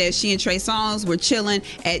 She says she and Trey Songz were chilling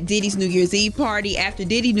at Diddy's New Year's Eve party. After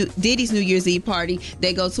Diddy's New Year's Eve party,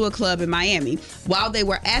 they go to a club in Miami. While they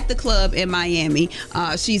were at the club in Miami,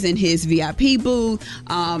 she's in his VIP booth,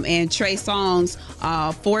 and Trey Songz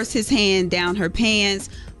forced his hand down her pants,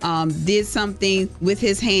 did something with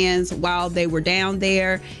his hands while they were down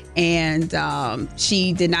there, and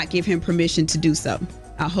she did not give him permission to do so.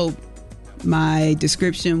 I hope my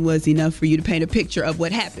description was enough for you to paint a picture of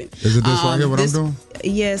what happened. Is it this right here, what I'm doing?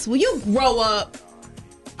 Yes. Will you grow up?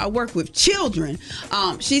 I work with children.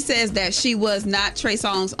 She says that she was not Trey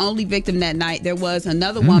Songz' only victim that night. There was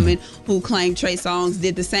another woman who claimed Trey Songz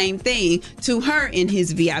did the same thing to her in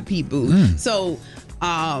his VIP booth. So,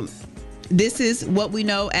 this is what we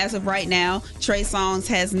know as of right now. Trey Songz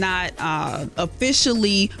has not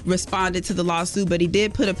officially responded to the lawsuit, but he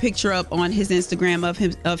did put a picture up on his Instagram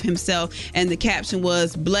of himself, and the caption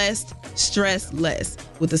was "blessed, stress less"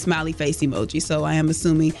 with a smiley face emoji. So I am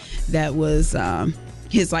assuming that was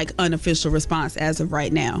his unofficial response as of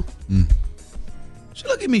right now. What you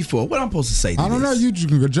look at me for? What I'm supposed to say to I don't know.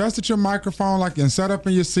 You adjusted your microphone and sat up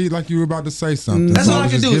in your seat like you were about to say something. That's So all I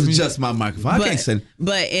can just do is give me- adjust my microphone. I can't say.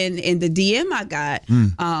 But in the DM I got,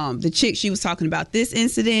 the chick, she was talking about this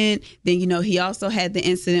incident. Then, he also had the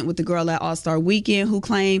incident with the girl at All-Star Weekend who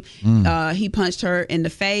claimed he punched her in the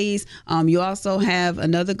face. You also have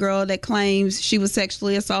another girl that claims she was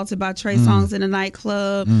sexually assaulted by Trey Songz in a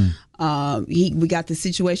nightclub. We got the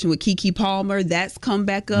situation with Keke Palmer. That's come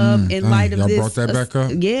back up in light of y'all this. brought that back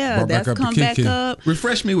up? Yeah, Brought that's back up come to back Keke. up.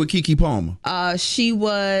 Refresh me with Keke Palmer. She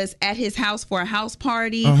was at his house for a house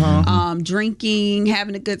party, drinking,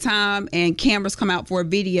 having a good time, and cameras come out for a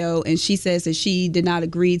video, and she says that she did not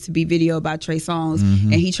agree to be videoed by Trey Songz,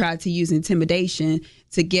 and he tried to use intimidation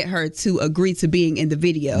to get her to agree to being in the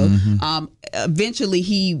video. Eventually,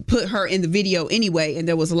 he put her in the video anyway, and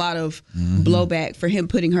there was a lot of blowback for him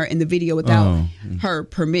putting her in the video without her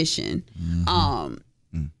permission.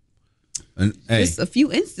 And, hey, Just a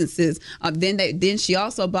few instances. Then she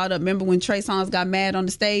also brought up, remember when Trey Songz got mad on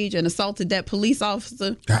the stage and assaulted that police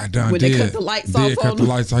officer? Goddamn, when they cut the lights off cut on the him?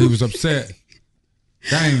 lights off. He was upset.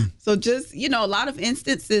 Dang. So just, a lot of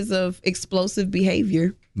instances of explosive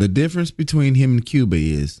behavior. the difference between him and Cuba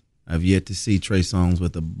is I've yet to see Trey Songz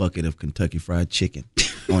with a bucket of Kentucky Fried Chicken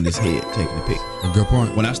on his head taking a pic. A good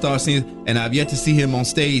point. When I start seeing, and I've yet to see him on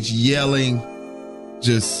stage yelling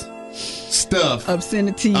just stuff,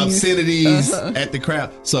 obscenities at the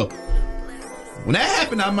crowd. So when that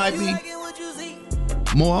happened, I might be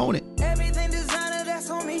more on it.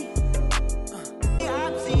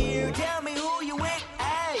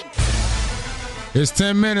 It's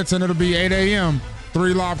 10 minutes and it'll be 8 a.m.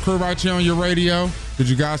 3 Live Crew right here on your radio. Did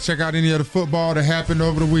you guys check out any of the football that happened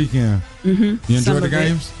over the weekend? You enjoyed the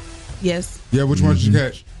games? Yes. Yeah, which one did you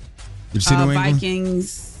catch? Did you see New England?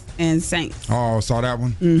 Vikings and Saints. Oh, saw that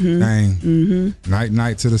one? Dang.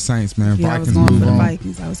 Night to the Saints, man. Yeah, Vikings I was going move for the on.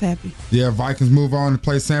 Vikings. I was happy. Yeah, Vikings move on to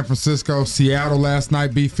play San Francisco. Seattle last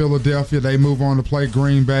night beat Philadelphia. They move on to play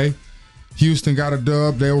Green Bay. Houston got a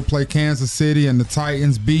dub. They will play Kansas City, and the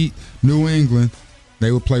Titans beat New England. They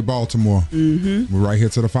will play Baltimore. We're right here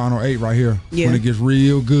to the final 8 right here. Yeah. When it gets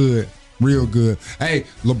real good. Real good. Hey,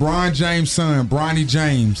 LeBron James' son, Bronny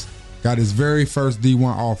James, got his very first D1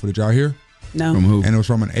 offer. Did y'all hear? No. From who? And it was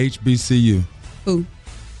from an HBCU. Who?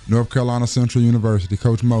 North Carolina Central University,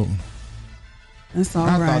 Coach Moten. That's all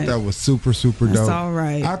I right. thought that was super dope. That's all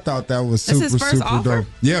right. I thought that was That's super his first offer? dope.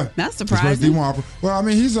 Yeah. That's His first surprising. D1 offer. Well, I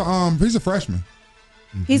mean, he's a freshman.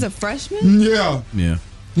 He's a freshman? Yeah. Yeah.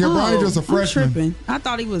 Yeah, Bronny just a I'm freshman. tripping. I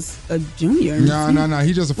thought he was a junior. No.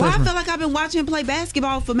 He just a Well, I freshman. feel like I've been watching him play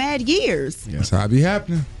basketball for mad years. That's how it be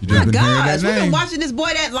happening. You just My been hearing gosh, that we've been name. watching this boy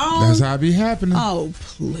that long. That's how it be happening. Oh,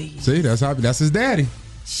 please. See, that's his daddy.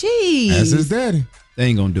 Jeez. That's his daddy. They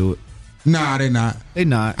ain't gonna do it. Nah, they not. They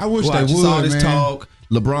not. I wish Watch, they would, all this man. talk.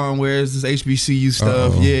 LeBron wears this HBCU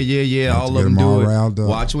stuff. Uh-oh. Yeah. Have All to of get them them all do it. riled up.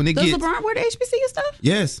 Watch when it Does gets. LeBron wear the HBCU stuff?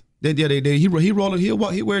 Yes. They he roll it. He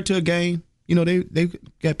wear it to a game. You know, they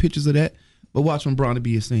got pictures of that. But watch when Bronny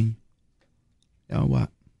be a senior. Y'all watch.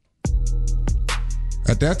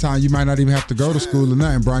 At that time, you might not even have to go to school or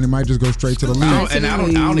nothing. Bronny might just go straight to the league. I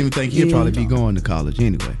don't even think he'll probably be going to college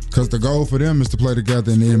anyway. Because the goal for them is to play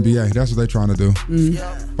together in the NBA. That's what they're trying to do.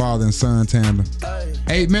 Father and son tandem.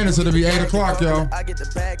 8 minutes, it'll be 8 o'clock, y'all. I get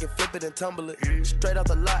the bag and flip it and tumble it straight out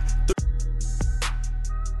the lot.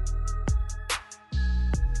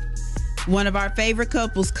 One of our favorite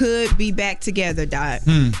couples could be back together, Dot.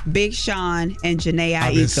 Big Sean and Janae Aiko.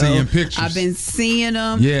 I've been seeing pictures. I've been seeing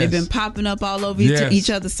them. Yes. They've been popping up all over Yes.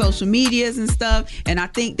 each other's social medias and stuff. And I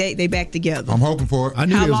think they back together. I'm hoping for it. I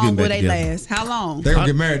knew How they was long getting will back they together. last? How long? They're going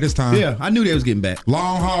to get married this time. Yeah, I knew they was getting back.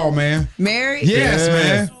 Long haul, man. Married? Yes,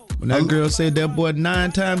 man. When that girl said that boy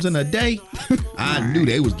 9 times in a day, I knew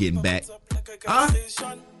they was getting back. Huh?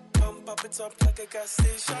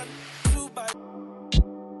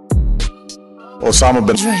 Osama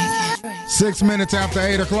bin 6 minutes after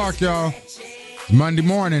 8 o'clock, y'all. It's Monday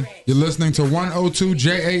morning. You're listening to 102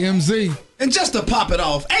 JAMZ. And just to pop it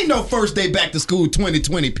off, ain't no first day back to school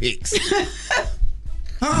 2020 pics.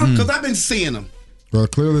 Because I've been seeing them. Well,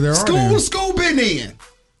 clearly there are. then. School been in.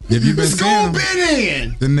 If you've been School seeing them, been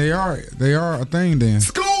in. then they are a thing then.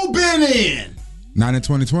 School been in. Not in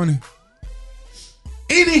 2020.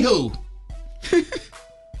 Anywho,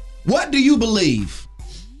 what do you believe?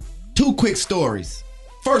 2 quick stories.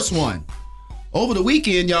 First one. Over the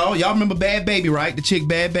weekend, y'all remember Bad Baby, right? The chick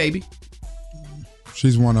Bad Baby.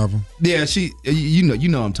 She's one of them. Yeah, you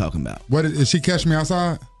know what I'm talking about. What is she? Catch Me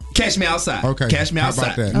Outside? Catch Me Outside. Okay. Catch Me How about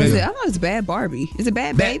Outside. that? I thought it was Bad Barbie. Is it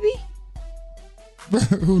Bad Baby?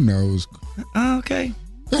 Who knows? Okay.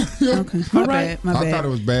 Okay. All right. My bad. I thought it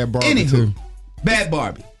was Bad Barbie Anywho, too. Bad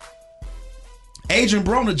Barbie. Adrian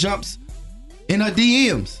Broner jumps in her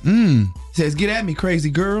DMs. Says, "Get at me, crazy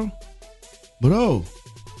girl." But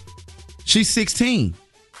she's 16.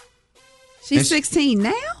 She's 16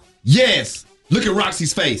 now? Yes. Look at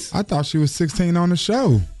Roxy's face. I thought she was 16 on the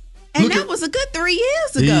show. And that was a good 3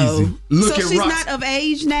 years ago. Easy. Look so at she's Roxy. not of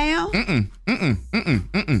age now?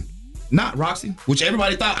 Not Roxy, which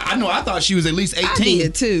everybody thought. I thought she was at least 18. I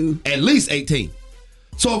did too. At least 18.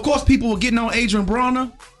 So of course people were getting on Adrian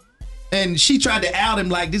Broner, and she tried to out him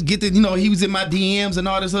like this. He was in my DMs and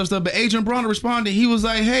all this other stuff. But Adrian Broner responded. He was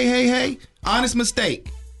like, "Hey, honest mistake.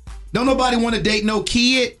 Don't nobody want to date no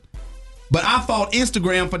kid. But I fought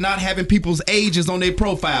Instagram for not having people's ages on their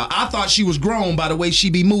profile. I thought she was grown by the way she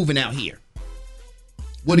be moving out here.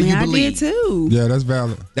 What do you believe? I did too. Yeah, that's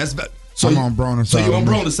valid. So I'm on Broner's side. So you on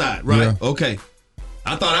Broner's side, right? Yeah. Okay.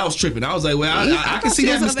 I thought I was tripping. I was like, well, I can see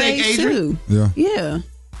that mistake, age Adrian. too. Yeah.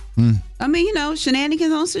 I mean,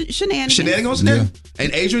 shenanigans on shenanigans. Shenanigans,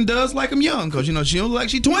 and Adrian does like him young because she don't look like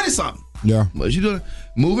she's 20 something. Yeah, but she doing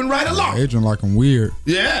moving right along. Adrian like him weird.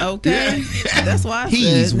 Yeah, okay. Yeah. That's why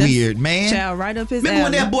he's weird, man. Child, right up his. Remember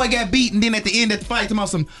when that boy got beat, and then at the end of the fight,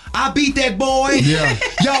 I beat that boy. Yeah,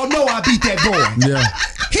 y'all know I beat that boy. Yeah,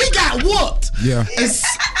 he got whooped. Yeah,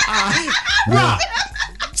 Rock.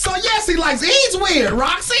 So yes, he's weird,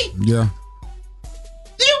 Roxy. Yeah.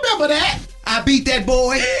 You remember that? I beat that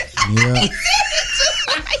boy. Yeah.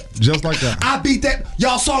 Just like that. I beat that.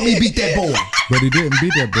 Y'all saw me beat that boy. But he didn't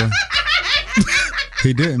beat that boy.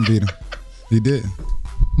 He didn't beat him. He didn't.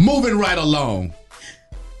 Moving right along.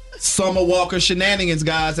 Summer Walker shenanigans,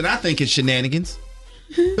 guys, and I think it's shenanigans.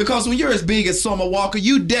 Because when you're as big as Summer Walker,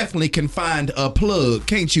 you definitely can find a plug,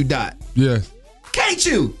 can't you, Dot? Yes. Can't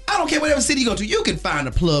you? I don't care whatever city you go to, you can find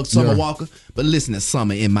a plug, Summer Walker. But listen to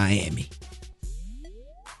Summer in Miami.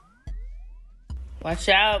 Watch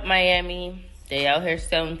out, Miami. They out here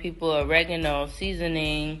selling people oregano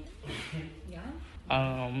seasoning.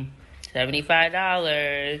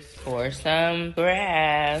 $75 for some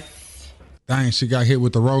grass. Dang, she got hit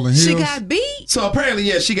with the rolling heels. She got beat. So apparently,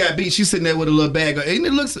 yeah, she got beat. She's sitting there with a little bag, and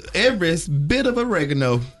it looks every bit of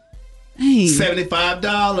oregano. Dang.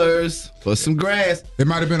 $75 for some grass. It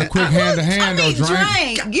might have been a quick hand-to-hand, though,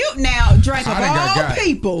 Drink. You now, Drink, of all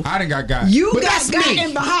people. I done got. You got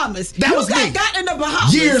in Bahamas. That was me. Got in the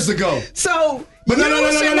Bahamas. Years ago. So, but no.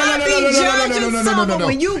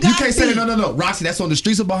 When you can't say that. No. Roxy, that's on the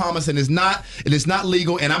streets of Bahamas, and it's not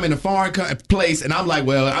legal, and I'm in a foreign place, and I'm like,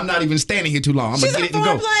 well, I'm not even standing here too long. I'm going to get it and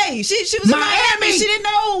go. Place. She was in Miami. She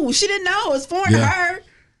didn't know. It's foreign to her.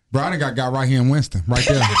 Bro, I done got right here in Winston, right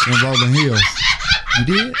there in Rolling Hills. You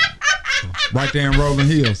did? Right there in Rolling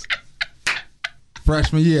Hills.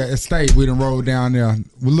 Freshman year at State, we done rolled down there.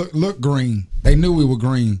 We look green. They knew we were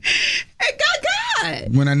green. Hey, God.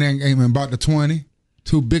 When I then came and bought the 20,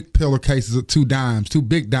 2 big pillowcases of 2 dimes, 2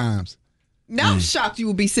 big dimes. Now I'm shocked you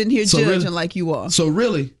would be sitting here judging like you are. So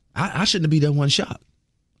really, I shouldn't be that one shocked.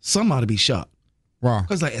 Some ought to be shocked. Wow.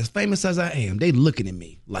 Because as famous as I am, they looking at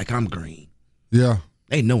me like I'm green. Yeah.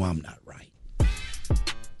 They know I'm not right.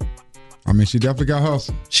 I mean, she definitely got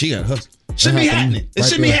hustle. She got hustle. Shouldn't be happening. It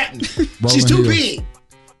shouldn't be happening. She's too big.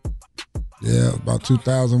 Yeah, about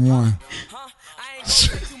 2001.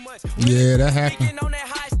 Yeah, that happened.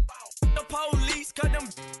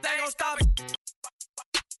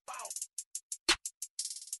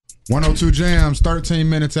 102 Jams, 13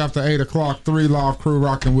 minutes after 8 o'clock, 3 Live Crew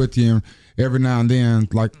rocking with you. And every now and then,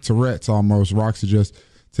 like Tourette's almost, Roxy just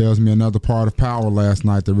tells me another part of Power last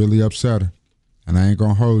night that really upset her. And I ain't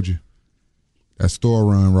going to hold you. That store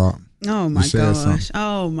run, Rock. Oh, my gosh.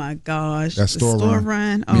 Oh, my gosh. That store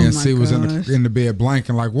run. Oh, my gosh. C was gosh. in the bed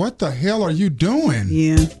blanking like, what the hell are you doing?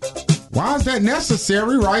 Yeah. Why is that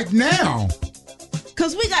necessary right now?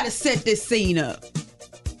 Because we got to set this scene up.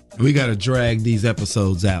 We got to drag these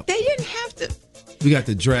episodes out. They didn't have to. We got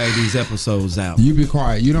to drag these episodes out. You be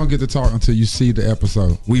quiet. You don't get to talk until you see the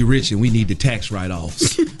episode. We rich and we need the tax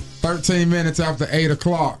write-offs. 13 minutes after 8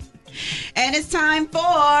 o'clock. And it's time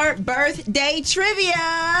for birthday trivia.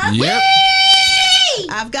 Yep.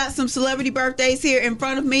 I've got some celebrity birthdays here in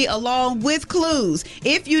front of me along with clues.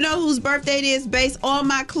 If you know whose birthday it is based on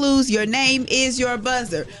my clues, your name is your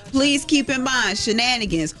buzzer. Please keep in mind,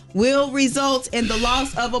 shenanigans will result in the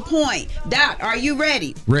loss of a point. Doc, are you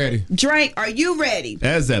ready? Ready. Drake, are you ready?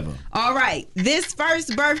 As ever. All right. This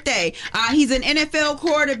first birthday, he's an NFL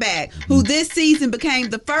quarterback who this season became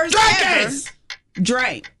the first ever.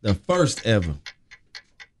 Drake. The first ever.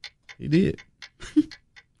 He did.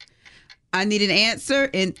 I need an answer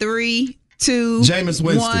in 3, 2, Jameis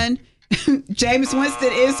Winston. 1. Jameis Winston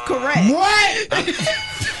is correct. What?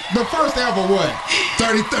 The first ever what?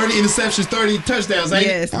 30 interceptions, 30 touchdowns. Ain't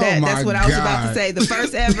yes, that's what I was about to say. The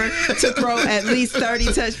first ever to throw at least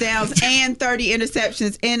 30 touchdowns and 30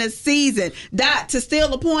 interceptions in a season. Dot, to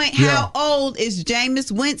steal a point, how old is Jameis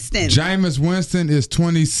Winston? Jameis Winston is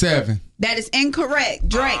 27. That is incorrect.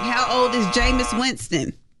 Drake, how old is Jameis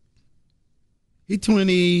Winston? He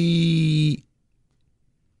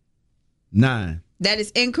 29. That is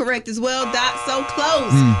incorrect as well. Dot, so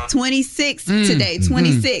close. 26 today.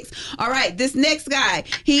 26. All right, this next guy,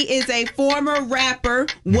 he is a former rapper,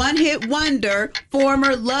 one-hit wonder,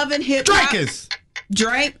 former Love and Hip Hop.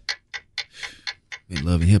 Drake. In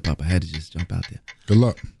Love and Hip Hop, I had to just jump out there. Good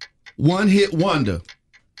luck. One-hit wonder.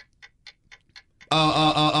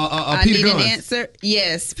 I Peter need Guns. an answer.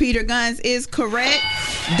 Yes, Peter Guns is correct.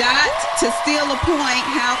 Dot, to steal a point,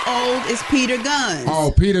 how old is Peter Guns?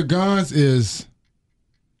 Oh, Peter Guns is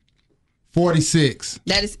 46.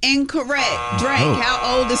 That is incorrect. Drake,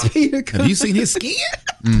 how old is Peter Guns? Have you seen his skin?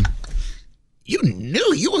 You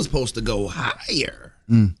knew you were supposed to go higher.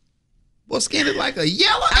 Well, skin is like a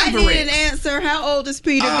yellow I Everett. need an answer. How old is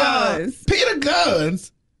Peter Guns? Peter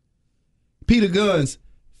Guns,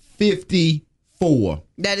 54.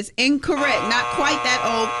 That is incorrect. Not quite that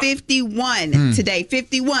old. 51 today.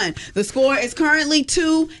 51. The score is currently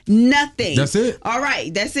 2-0. That's it? All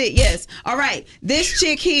right. That's it. Yes. All right. This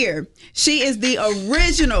chick here, she is the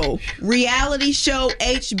original reality show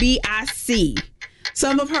HBIC.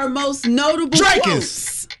 Some of her most notable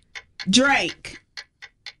quotes. Drake.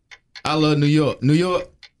 I love New York. New York.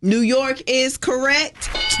 New York is correct.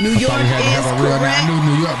 New York Probably had to is have a real name. correct. I knew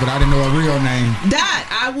New York, but I didn't know a real name. Dot,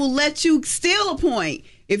 I will let you steal a point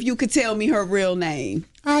if you could tell me her real name.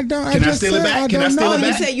 I don't. Can I steal it back? Can I steal it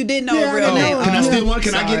back? You said you didn't know her real name. Can I steal one?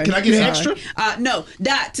 Can I get an extra? No.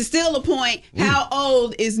 Dot, to steal a point, how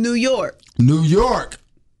old is New York? New York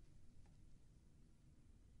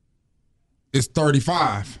is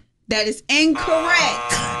 35. That is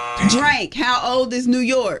incorrect. Drake, how old is New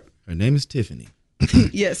York? Her name is Tiffany.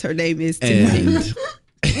 Yes, her name is Tiffany.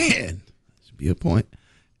 And should be a point.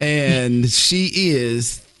 And she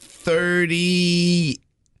is 30.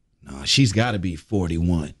 No, she's got to be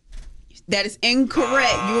 41. That is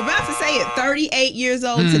incorrect. You were about to say it. 38 years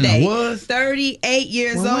old today. Was 38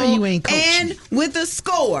 years well, why old. you ain't coaching? And with a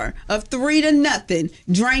score of 3-0,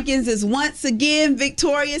 Drankins is once again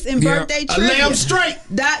victorious in birthday A trivia. lamb straight.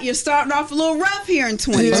 Dot, you're starting off a little rough here in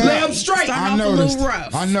 20. Yeah. Lamb straight. I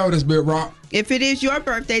noticed, Big Rock. If it is your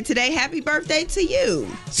birthday today, happy birthday to you.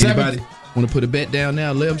 Anybody want to put a bet down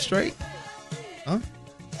now? Lay 'em straight? Huh?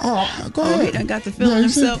 Oh, go Oh, ahead. he done got the feeling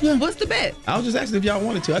himself. What's the bet? I was just asking if y'all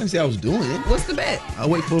wanted to. I didn't say I was doing it. What's the bet? I'll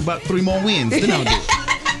wait for about 3 more wins. Then I'll do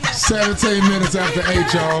it. 17 minutes after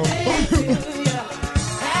 8, y'all.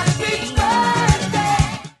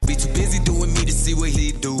 Be too busy doing me to see what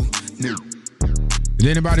he do. No. Did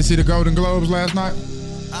anybody see the Golden Globes last night?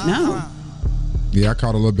 No. Yeah, I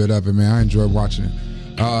caught a little bit of it, man. I enjoyed watching it.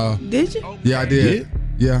 Did you? Yeah, I did.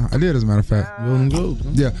 Yeah, I did, as a matter of fact. Golden Globes. Huh?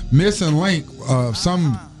 Yeah, Missing Link,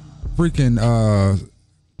 some freaking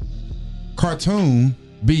cartoon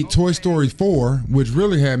beat Toy Story 4, which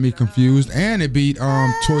really had me confused, and it beat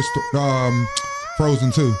Frozen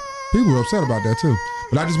 2. People were upset about that too.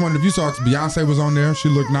 But I just wondered if you saw it. Beyonce was on there. She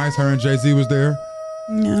looked nice. Her and Jay-Z was there.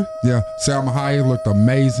 Yeah. Yeah, Salma Hayek looked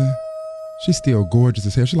amazing. She's still gorgeous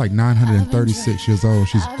as hell. She's like 936 years old.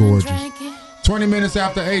 She's gorgeous. 20 minutes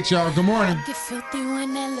after 8, y'all. Good morning.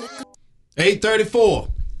 8:34.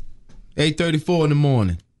 8:34 in the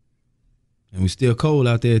morning. And we still cold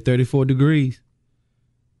out there at 34 degrees.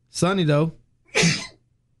 Sunny though.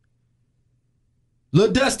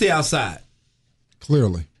 Little dusty outside.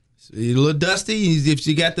 Clearly. A little dusty. If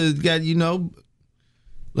you got you know,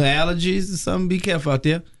 little allergies or something, be careful out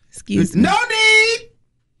there. Excuse me. No need.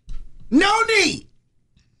 No need.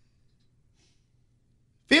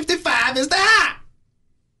 55 is the high.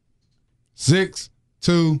 6,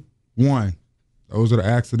 2, 1. Those are the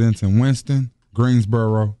accidents in Winston,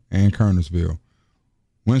 Greensboro, and Kernersville.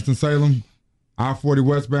 Winston-Salem, I-40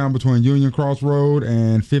 westbound between Union Cross Road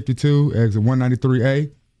and 52, exit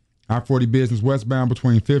 193A. I-40 business westbound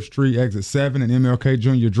between 5th Street, exit 7, and MLK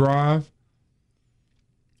Junior Drive.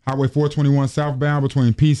 Highway 421 southbound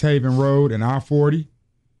between Peace Haven Road and I-40.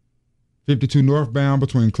 52 northbound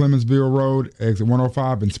between Clemensville Road, exit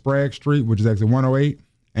 105, and Sprague Street, which is exit 108.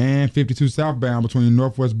 And 52 southbound between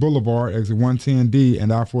Northwest Boulevard, exit 110D,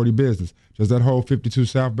 and I-40 business. Just that whole 52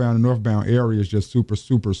 southbound and northbound area is just super,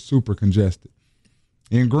 super, super congested.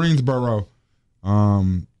 In Greensboro,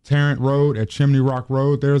 Tarrant Road at Chimney Rock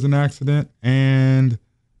Road, there's an accident. And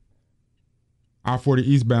I-40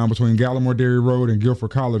 eastbound between Gallimore Dairy Road and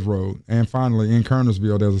Guilford College Road. And finally, in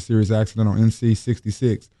Kernersville, there's a serious accident on NC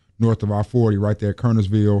 66 north of I-40 right there at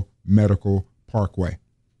Kernersville Medical Parkway.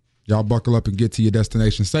 Y'all buckle up and get to your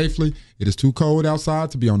destination safely. It is too cold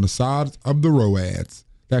outside to be on the sides of the roads.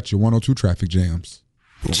 That's your 102 traffic jams.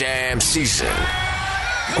 Jam season.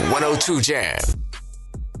 102 Jam.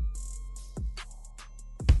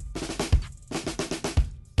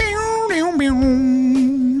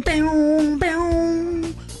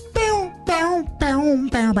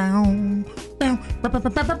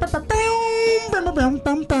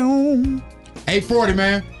 $8.40,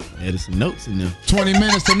 man. Yeah, there's some notes in there. 20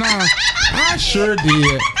 minutes to 9. I sure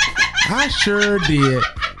did.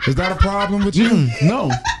 Is that a problem with you? No.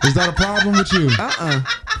 Is that a problem with you?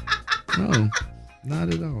 No.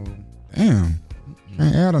 Not at all. Damn.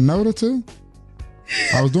 Can't add a note or two?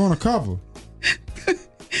 I was doing a cover.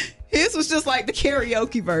 His was just like the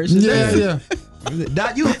karaoke version. Yeah.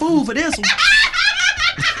 Dot, you a fool for this one.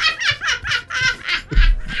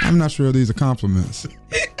 I'm not sure these are compliments.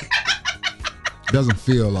 Doesn't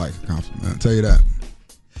feel like a compliment, I'll tell you that.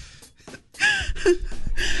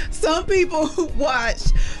 Some people watch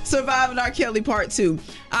Surviving R. Kelly Part 2.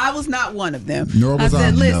 I was not one of them. Nor was I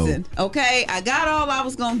said, I. listen, okay, I got all I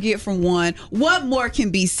was going to get from one. What more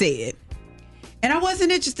can be said? And I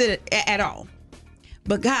wasn't interested at all.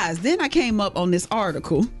 But guys, then I came up on this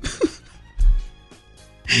article.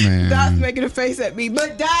 Man. Dot's making a face at me.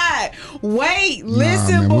 But Dot, wait,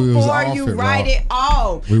 listen before you write it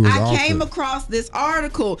off. I came across this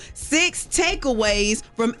article, 6 takeaways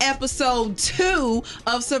from episode 2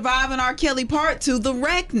 of Surviving R. Kelly Part 2, The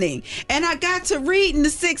Reckoning. And I got to reading the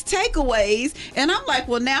 6 takeaways, and I'm like,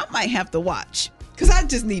 well, now I might have to watch. Because I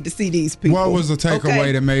just need to see these people. What was the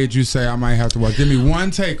takeaway that made you say I might have to watch? Give me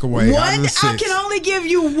one takeaway out of the 6. I can only give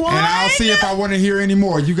you one. And I'll see if I want to hear any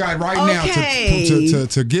more. You got right now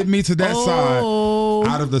to get me to that side.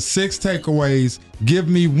 Out of the 6 takeaways, give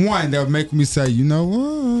me one that would make me say, you know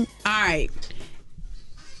what? All right.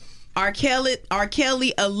 R.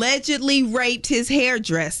 Kelly allegedly raped his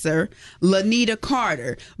hairdresser, Lanita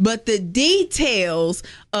Carter, but the details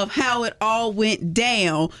of how it all went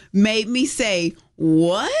down made me say,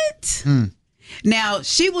 what? Now,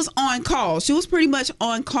 she was on call. She was pretty much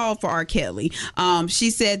on call for R. Kelly. She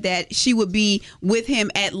said that she would be with him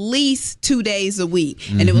at least 2 days a week.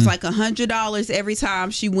 And it was like $100 every time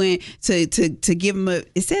she went to give him a,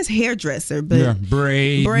 it says hairdresser, but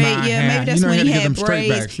braid, maybe that's when he had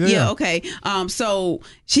braids. Backs. Yeah, okay. So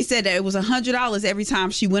she said that it was $100 every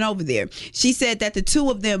time she went over there. She said that the two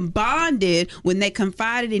of them bonded when they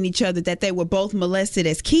confided in each other that they were both molested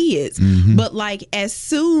as kids. But like as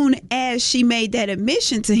soon as she made that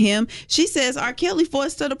admission to him, she says R. Kelly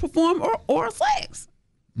forced her to perform oral sex.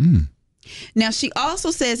 Now, she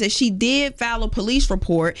also says that she did file a police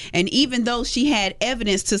report, and even though she had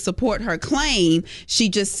evidence to support her claim, she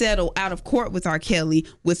just settled out of court with R. Kelly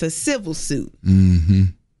with a civil suit.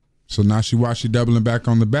 So now she doubling back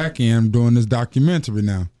on the back end doing this documentary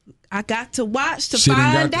now. I got to watch to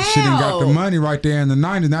find out. She done got the money right there in the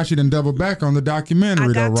 90s. Now she done double back on the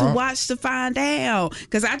documentary. I got to watch to find out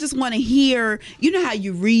because I just want to hear, you know how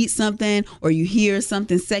you read something or you hear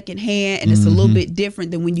something secondhand and it's a little bit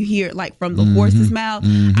different than when you hear it like from the horse's mouth.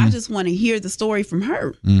 I just want to hear the story from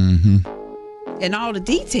her and all the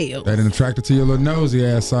details. That done attracted to your little nosy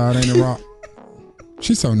ass side, ain't it, Rock?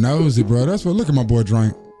 She's so nosy, bro. That's what, look at my boy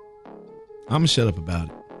Drink. I'm going to shut up about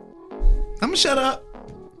it. I'm going to shut up.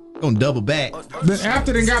 Gonna double back. Then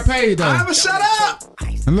after they got paid though. I'ma shut up.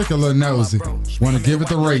 And look a little nosy. Want to give it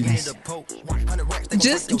the ratings.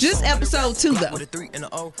 Just episode 2 though.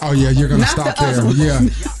 Oh yeah, you're gonna stop there. Yeah,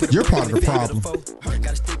 you're part of the problem.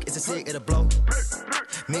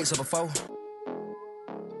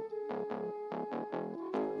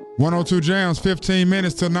 102 Jams, 15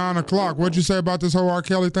 minutes till 9 o'clock. What'd you say about this whole R.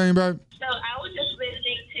 Kelly thing, babe? So I was just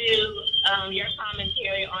listening to your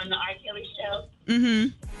commentary on the R. Kelly show.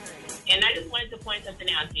 And I just wanted to point something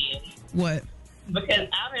out to you. What? Because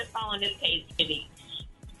I've been following this case pretty.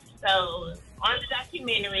 So on the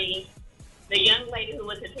documentary, the young lady who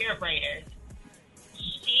was his hair braider,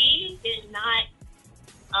 she did not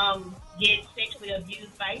get sexually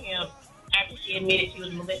abused by him after she admitted she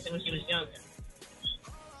was molested when she was younger.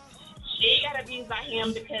 She got abused by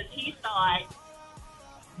him because he thought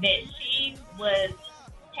that she was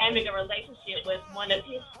having a relationship with one of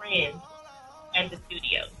his friends at the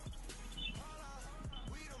studio.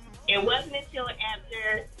 It wasn't until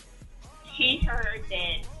after he heard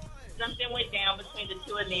that something went down between the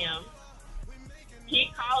two of them, he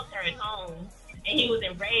called her at home and he was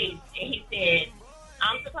enraged and he said,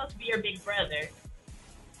 I'm supposed to be your big brother.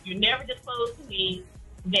 You never disclosed to me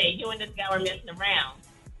that you and this guy were messing around.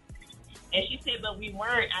 And she said, but we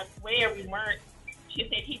weren't. I swear we weren't. She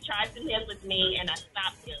said he tried to mess with me and I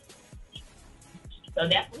stopped him. So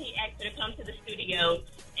that's when he asked her to come to the studio,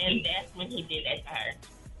 and that's when he did that to her.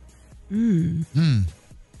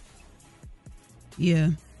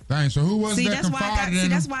 Yeah. Dang, so who was that confided in?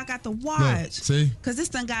 That's why I got to watch. Look, see? Because this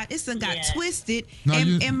done got twisted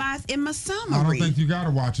in my summary. I don't think you got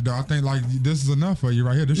to watch it, though. I think, like, this is enough for you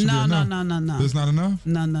right here. This should be enough. No. This is not enough?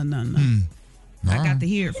 No. I got to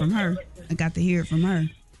hear it from her.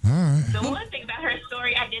 All right. The one thing about her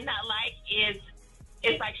story I did not like is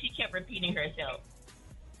it's like she kept repeating herself.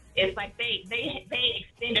 It's like they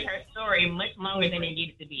extended her story much longer than it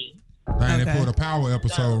needed to be. Dang, they pulled a power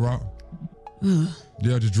episode, Rock.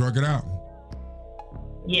 Yeah, just drug it out.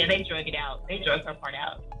 Yeah, they drug it out. They drug her part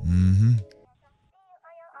out. Mm-hmm.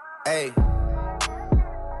 Hey.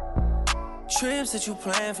 Trips that you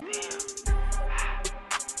plan for.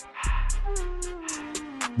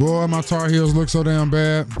 Boy, my Tar Heels look so damn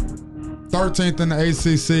bad. 13th in the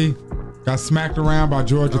ACC. Got smacked around by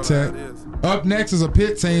Georgia Tech. Up next is a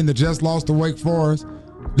Pitt team that just lost to Wake Forest.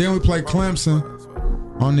 Then we play Clemson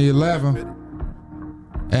on the 11th.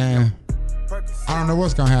 And I don't know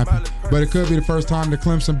what's going to happen, but it could be the first time that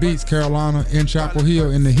Clemson beats Carolina in Chapel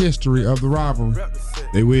Hill in the history of the rivalry.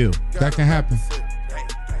 They will. That can happen.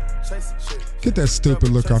 Get that stupid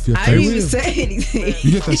look off your face. I didn't even say anything.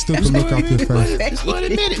 You get that stupid look off your face. Just go and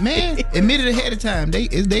admit it, man. Admit it ahead of time.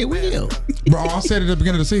 They will. Bro, I said it at the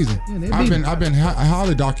beginning of the season. Yeah, I've been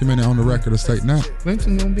highly documented on the record of stating that.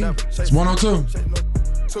 Clemson gonna be. It's 102.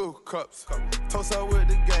 2 cups. Toast up with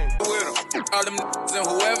the game. All them and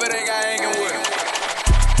whoever they got hanging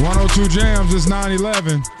with 102 Jams is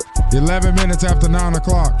 9/11. 11 minutes after 9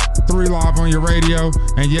 o'clock. 3 live on your radio.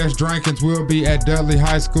 And yes, Drankins will be at Dudley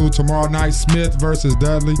High School tomorrow night. Smith versus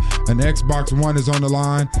Dudley. An Xbox One is on the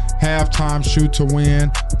line. Halftime shoot to win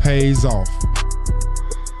pays off.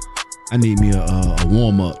 I need me a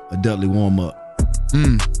warm-up, a Dudley warm-up.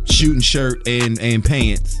 Shooting shirt and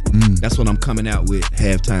pants. That's what I'm coming out with.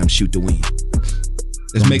 Halftime shoot to win.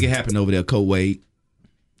 Let's make it happen over there, Coach Wade.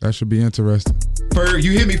 That should be interesting. Ferg,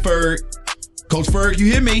 you hear me, Ferg? Coach Ferg, you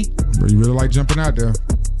hear me? Bro, you really like jumping out there.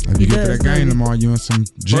 If you get to that game tomorrow, you in some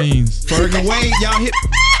jeans. Ferg and Wade, y'all hit.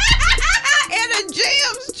 And a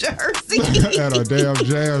Jams jersey. And a damn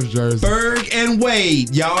Jams jersey. Ferg and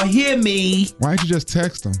Wade, y'all hear me? Why don't you just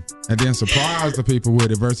text them and then surprise the people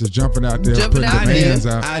with it versus jumping out there putting the hands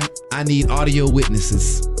out? I need audio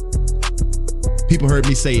witnesses. People heard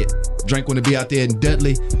me say it. Drake want to be out there in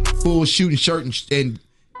Dudley, full shooting shirt and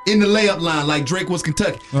in the layup line like Drake was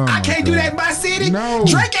Kentucky. I can't do that in my city. No.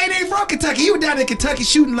 Drake ain't even from Kentucky. He was down in Kentucky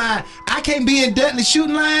shooting line. I can't be in Dudley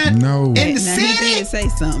shooting line. No. In the Now, city. he did say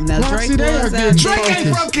something. Now, Well, Drake see, they was are out getting there. Drake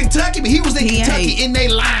ain't from Kentucky, but he was in Kentucky in they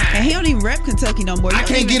line. And he don't even rep Kentucky no more. I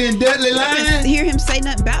can't get in Dudley line. Hear him say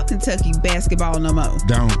nothing about Kentucky basketball no more.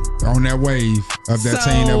 Don't. On that wave of that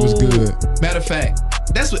team that was good. Matter of fact,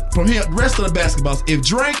 that's what from here. The rest of the basketballs. If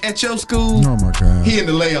Drake at your school, Oh my God. he in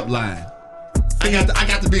the layup line. I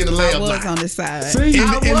got to be in the layup line. I was on this side. See,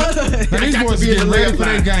 I was. Now, these I got boys to be in the getting ready layup for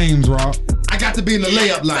their line. games, Rob. I got to be in the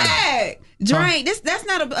layup line. Fact. Drake, that's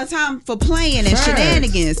not a time for playing and Facts.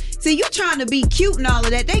 shenanigans. See, you trying to be cute and all of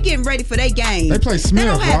that. They getting ready for their game. They play Smith, They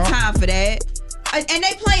don't have Rob. time for that. And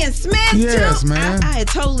they playing Smith Yes, too. man. I had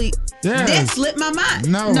totally. Yes. That slipped my mind.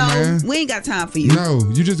 No, man. We ain't got time for you. No,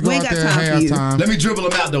 you just go We ain't out got there at time for you. halftime. Let me dribble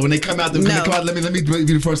them out though. When they come out, let me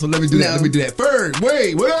be the first one. Let me do that. No. Let me do that. Ferg,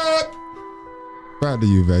 wait, what up? Back to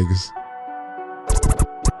you, Vegas.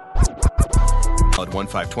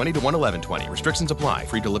 1520 to 11120. Restrictions apply.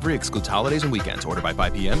 Free delivery excludes holidays and weekends. Order by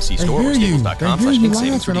 5 p.m. See They store or hear you. They staples.com hear you /ink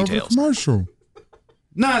savings for laughing over the details. commercial.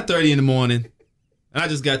 9:30 in the morning. And I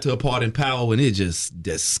just got to a part in Powell and it just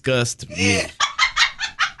disgusted me.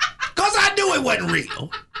 Cause I knew it wasn't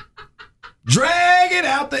real. Dragging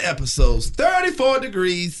out the episodes. 34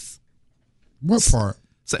 degrees. What part?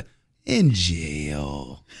 In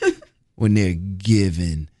jail. when they're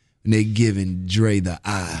giving Dre the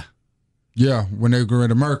eye. Yeah, when they go ready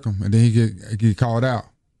to murk him, and then he get called out.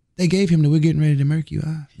 They gave him the "we're getting ready to murk you"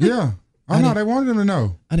 eye. Yeah, I know. They wanted him to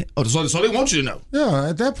know. So they want you to know. Yeah,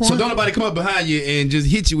 at that point. So don't nobody come up behind you and just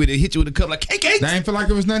hit you with a cup like, hey, They ain't feel like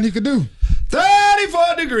it was nothing he could do.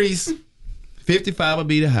 34 degrees. 55 will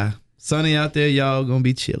be the high. Sunny out there, y'all gonna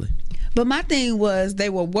be chilly. But my thing was they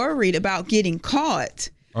were worried about getting caught.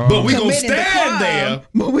 But we gonna committing the stand crime, there.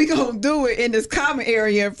 But we gonna do it in this common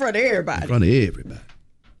area in front of everybody. In front of everybody.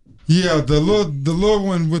 Yeah, the little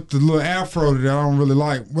one with the little afro that I don't really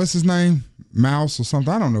like. What's his name? Mouse or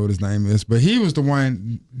something. I don't know what his name is. But he was the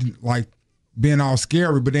one like being all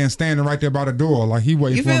scary, but then standing right there by the door, like he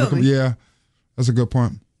waiting You for him to feel come. me? Yeah, that's a good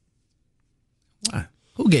point. Why?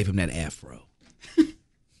 Who gave him that afro?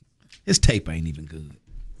 His tape ain't even good.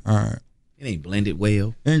 All right. It ain't blended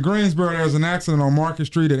well. In Greensboro, there's an accident on Market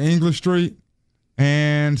Street at English Street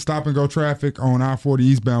and stop-and-go traffic on I-40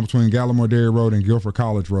 eastbound between Gallimore Dairy Road and Guilford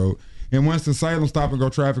College Road. In Winston-Salem, stop-and-go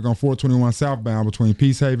traffic on 421 southbound between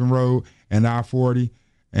Peacehaven Road and I-40.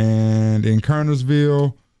 And in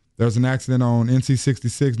Kernersville, there's an accident on NC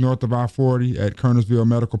 66 north of I-40 at Kernersville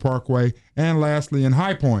Medical Parkway. And lastly, in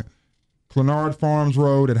High Point, Clenard Farms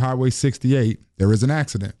Road at Highway 68, there is an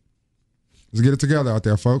accident. Let's get it together out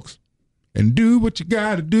there, folks. And do what you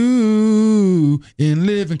gotta do in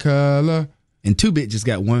living color. And 2-Bit just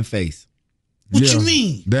got one face. What you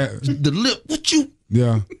mean? That the lip? What you?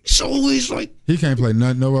 Yeah. So he's like, he can't play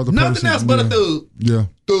no other nothing person. else but a thug. Yeah.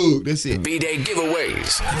 Thug. That's it. B-Day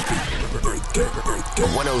giveaways.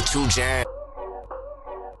 102 Jam.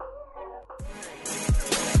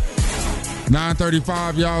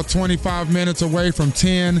 9:35, y'all. 25 minutes away from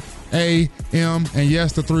 10 a.m. And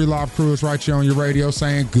yes, the 3 Live crew is right here on your radio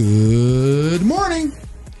saying good morning.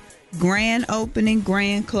 Grand opening,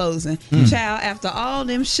 grand closing. Child, after all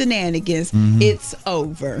them shenanigans, it's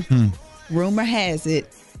over. Rumor has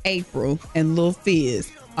it, April and Lil Fizz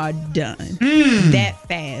are done that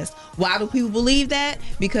fast. Why do people believe that?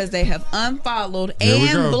 Because they have unfollowed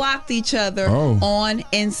and blocked each other on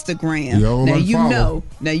Instagram.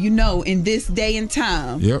 Now you know in this day and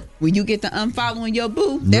time, when you get to unfollowing your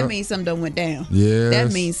boo, that means something done went down.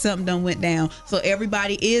 That means something done went down. So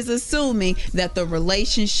everybody is assuming that the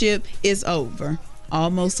relationship is over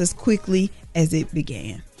almost as quickly as it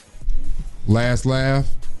began. Last laugh,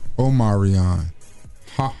 Omarion.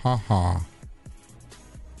 Ha ha ha.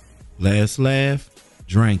 Last laugh,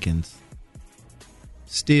 Drankins.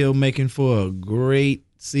 Still making for a great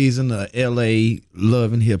season of LA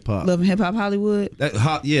Love and Hip Hop. Love and Hip Hop Hollywood?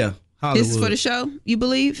 Hollywood. This is for the show, you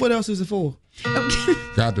believe? What else is it for?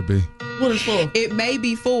 Got to be. What is it for? It may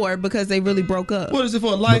be for because they really broke up. What is it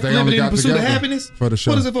for? Life, living in the pursuit of happiness? For the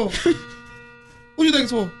show. What is it for? What do you think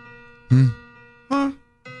it's for? Huh?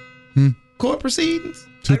 Court proceedings?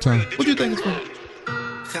 2 times. What do you think it's for?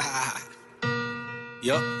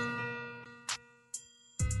 Yup.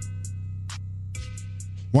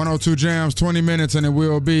 102 Jams, 20 minutes, and it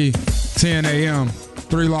will be 10 a.m.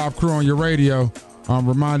 3 Live crew on your radio.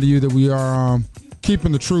 Reminding you that we are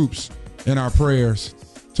keeping the troops in our prayers.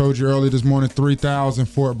 Told you earlier this morning, 3,000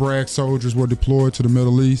 Fort Bragg soldiers were deployed to the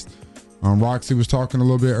Middle East. Roxy was talking a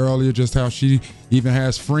little bit earlier just how she even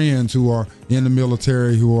has friends who are in the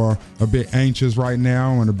military who are a bit anxious right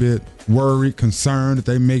now and a bit worried, concerned that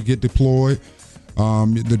they may get deployed.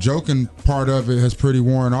 The joking part of it has pretty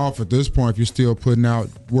worn off at this point. If you're still putting out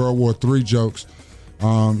World War III jokes,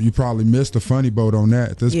 you probably missed the funny boat on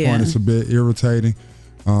that. At this point, it's a bit irritating.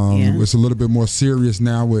 It's a little bit more serious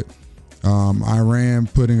now with Iran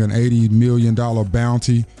putting an $80 million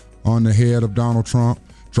bounty on the head of Donald Trump.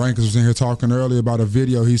 Drankins was in here talking earlier about a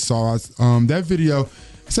video he saw. That video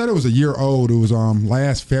said it was a year old. It was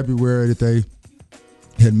last February that they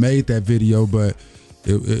had made that video, but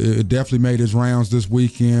it definitely made its rounds this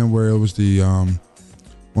weekend where it was the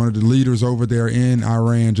one of the leaders over there in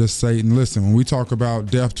Iran just saying, listen, when we talk about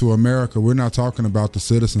death to America, we're not talking about the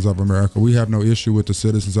citizens of America. We have no issue with the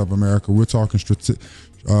citizens of America. We're talking strictly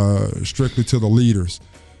to the leaders.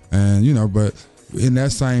 And, but in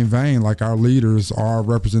that same vein, like our leaders are a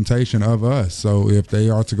representation of us. So if they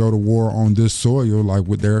are to go to war on this soil, like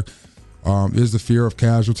with there is the fear of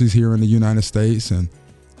casualties here in the United States. And,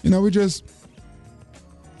 we just,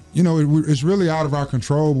 it's really out of our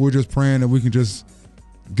control. We're just praying that we can just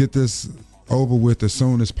get this over with as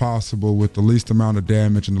soon as possible with the least amount of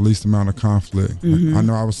damage and the least amount of conflict. I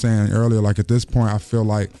know I was saying earlier, like at this point, I feel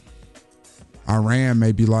like Iran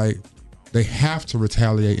may be like, they have to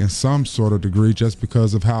retaliate in some sort of degree just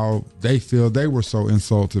because of how they feel they were so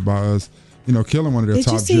insulted by us, killing one of their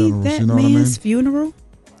top generals. Did you see that man's funeral?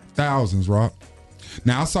 Thousands, Rob.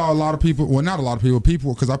 Now, I saw a lot of people, well, not a lot of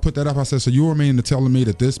people, because I put that up. I said, so you were meaning to telling me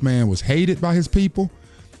that this man was hated by his people?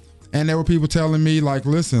 And there were people telling me, like,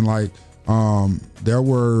 listen, like, there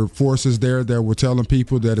were forces there that were telling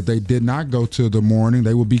people that if they did not go to the mourning,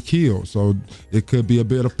 they would be killed. So it could be a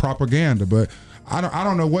bit of propaganda, but I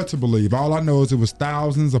don't know what to believe. All I know is it was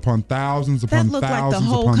thousands upon thousands upon thousands like the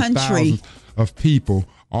whole upon country. Thousands of people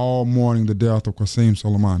all mourning the death of Qasem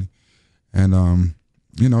Soleimani. And,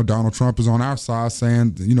 Donald Trump is on our side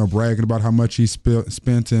saying, bragging about how much he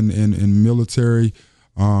spent in military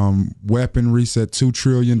weaponry, said $2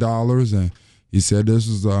 trillion. And he said this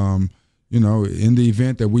is, in the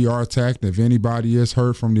event that we are attacked, if anybody is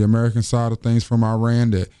hurt from the American side of things from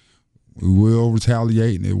Iran, that we will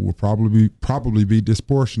retaliate, and it will probably be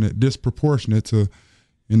disproportionate to,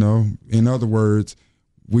 in other words,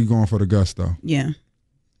 we going for the gusto. Yeah.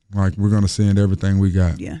 Like we're going to send everything we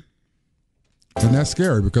got. Yeah. And that's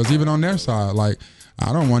scary because even on their side, like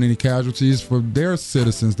I don't want any casualties for their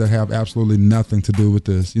citizens that have absolutely nothing to do with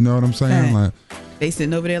this. You know what I'm saying? Right. Like they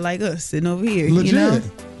sitting over there like us, sitting over here.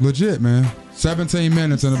 Legit, man. 17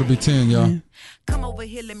 minutes and it'll be 10, y'all. Yeah. Come over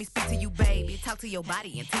here, let me speak to you, baby. Talk to your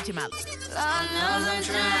body and teach him out.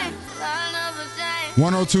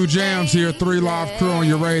 102 Jams here, 3 Live crew on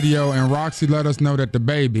your radio, and Roxy let us know that the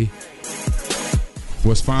baby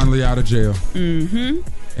was finally out of jail.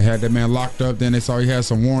 They had that man locked up. Then they saw he had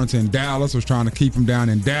some warrants in Dallas, was trying to keep him down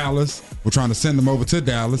in Dallas. We're trying to send him over to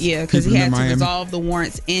Dallas. Yeah, because he had to resolve the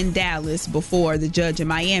warrants in Dallas before the judge in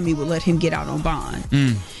Miami would let him get out on bond.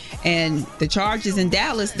 And the charges in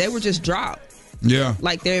Dallas, they were just dropped. Yeah.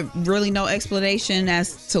 Like, there really no explanation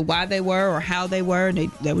as to why they were or how they were.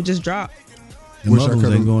 They were just dropped. The others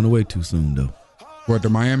ain't going away too soon, though. What, the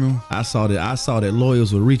Miami one? I saw that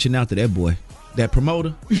lawyers were reaching out to that boy. That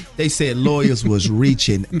promoter, they said lawyers was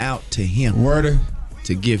reaching out to him. Were they?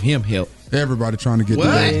 To give him help. Everybody trying to get what?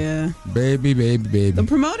 The yeah. Baby. The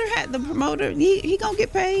promoter, he gonna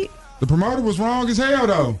get paid. The promoter was wrong as hell,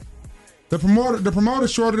 though. The promoter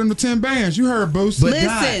shorted him to 10 bands. You heard, Boost. But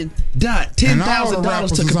listen, Dot,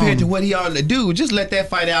 $10,000 to compare to what he ought to do. Just let that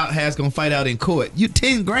fight out. Has gonna fight out in court. You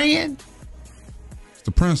 $10,000. It's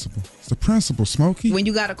the principle. It's the principle, Smokey. When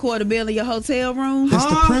you got a quarter bill in your hotel room. It's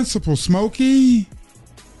the principle, Smokey.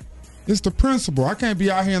 It's the principle. I can't be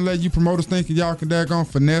out here and let you promoters thinking y'all can daggone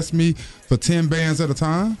finesse me for 10 bands at a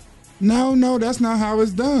time. No, that's not how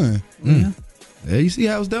it's done. Yeah, you see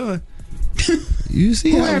how it's done. You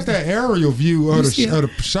see who had that aerial view of the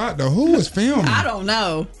shot though? Who was filming? I don't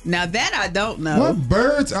know. Now that I don't know. What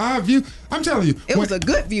bird's eye view? I'm telling you, it was a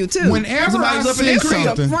good view too. Whenever I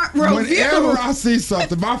see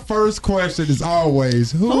something, my first question is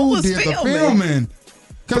always, who did the filming?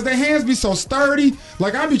 Because their hands be so sturdy.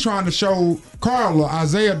 Like, I be trying to show Carla,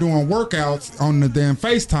 Isaiah doing workouts on the damn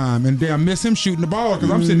FaceTime, and then I miss him shooting the ball because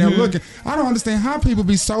I'm sitting there looking. I don't understand how people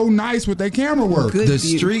be so nice with their camera work. The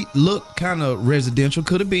street looked kind of residential.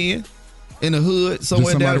 Could have been in the hood,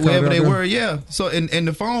 somewhere down wherever they were. Yeah. So, and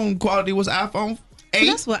the phone quality was iPhone 8.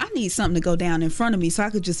 That's what I need something to go down in front of me so I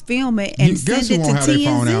could just film it and send it to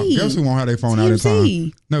TMZ. Guess who won't have their phone out in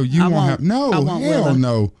time? No, you won't have. No, hell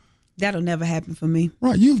no. That'll never happen for me.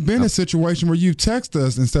 Right. You've been in a situation where you text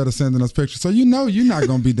us instead of sending us pictures. So you know you're not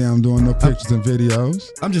going to be down doing no pictures and videos.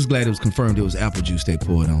 I'm just glad it was confirmed it was apple juice they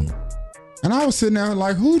poured on them. And I was sitting there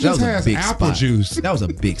like, who just has apple juice? That was a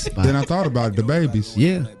big spot. Then I thought about it, the babies.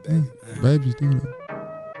 Yeah. Babies do that.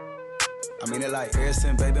 I mean, it like ever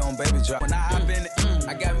since baby on baby drop. When I hop in it,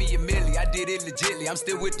 I got me a milli. I did it legitly. I'm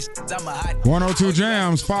still with the I'm a hot. 102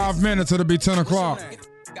 Jams, 5 minutes. It'll be 10 o'clock.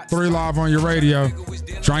 3 live on your radio.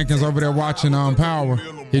 Drinkin's over there watching Power.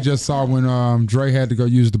 He just saw when Dre had to go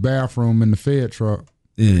use the bathroom in the Fed truck.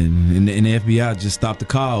 And the FBI just stopped the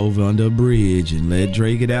car over under a bridge and let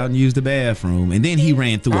Dre get out and use the bathroom. And then he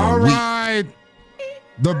ran through All right.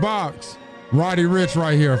 The box. Roddy Rich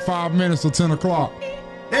right here. 5 minutes till 10 o'clock.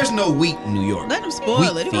 There's no wheat in New York. Let him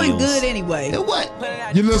spoil it. It wasn't good anyway. What?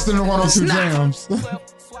 You're listening to 102 Jams. Is this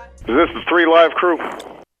the 3 Live crew?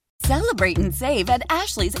 Celebrate and save at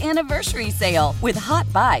Ashley's Anniversary Sale. With Hot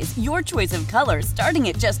Buys, your choice of colors starting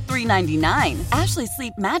at just $3.99. Ashley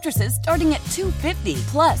Sleep mattresses starting at $2.50.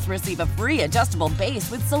 Plus, receive a free adjustable base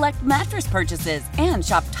with select mattress purchases. And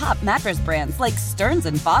shop top mattress brands like Stearns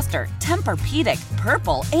 & Foster, Tempur-Pedic,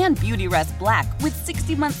 Purple, and Beautyrest Black with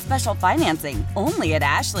 60-month special financing. Only at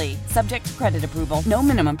Ashley. Subject to credit approval. No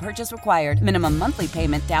minimum purchase required. Minimum monthly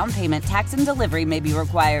payment, down payment, tax, and delivery may be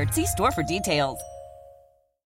required. See store for details.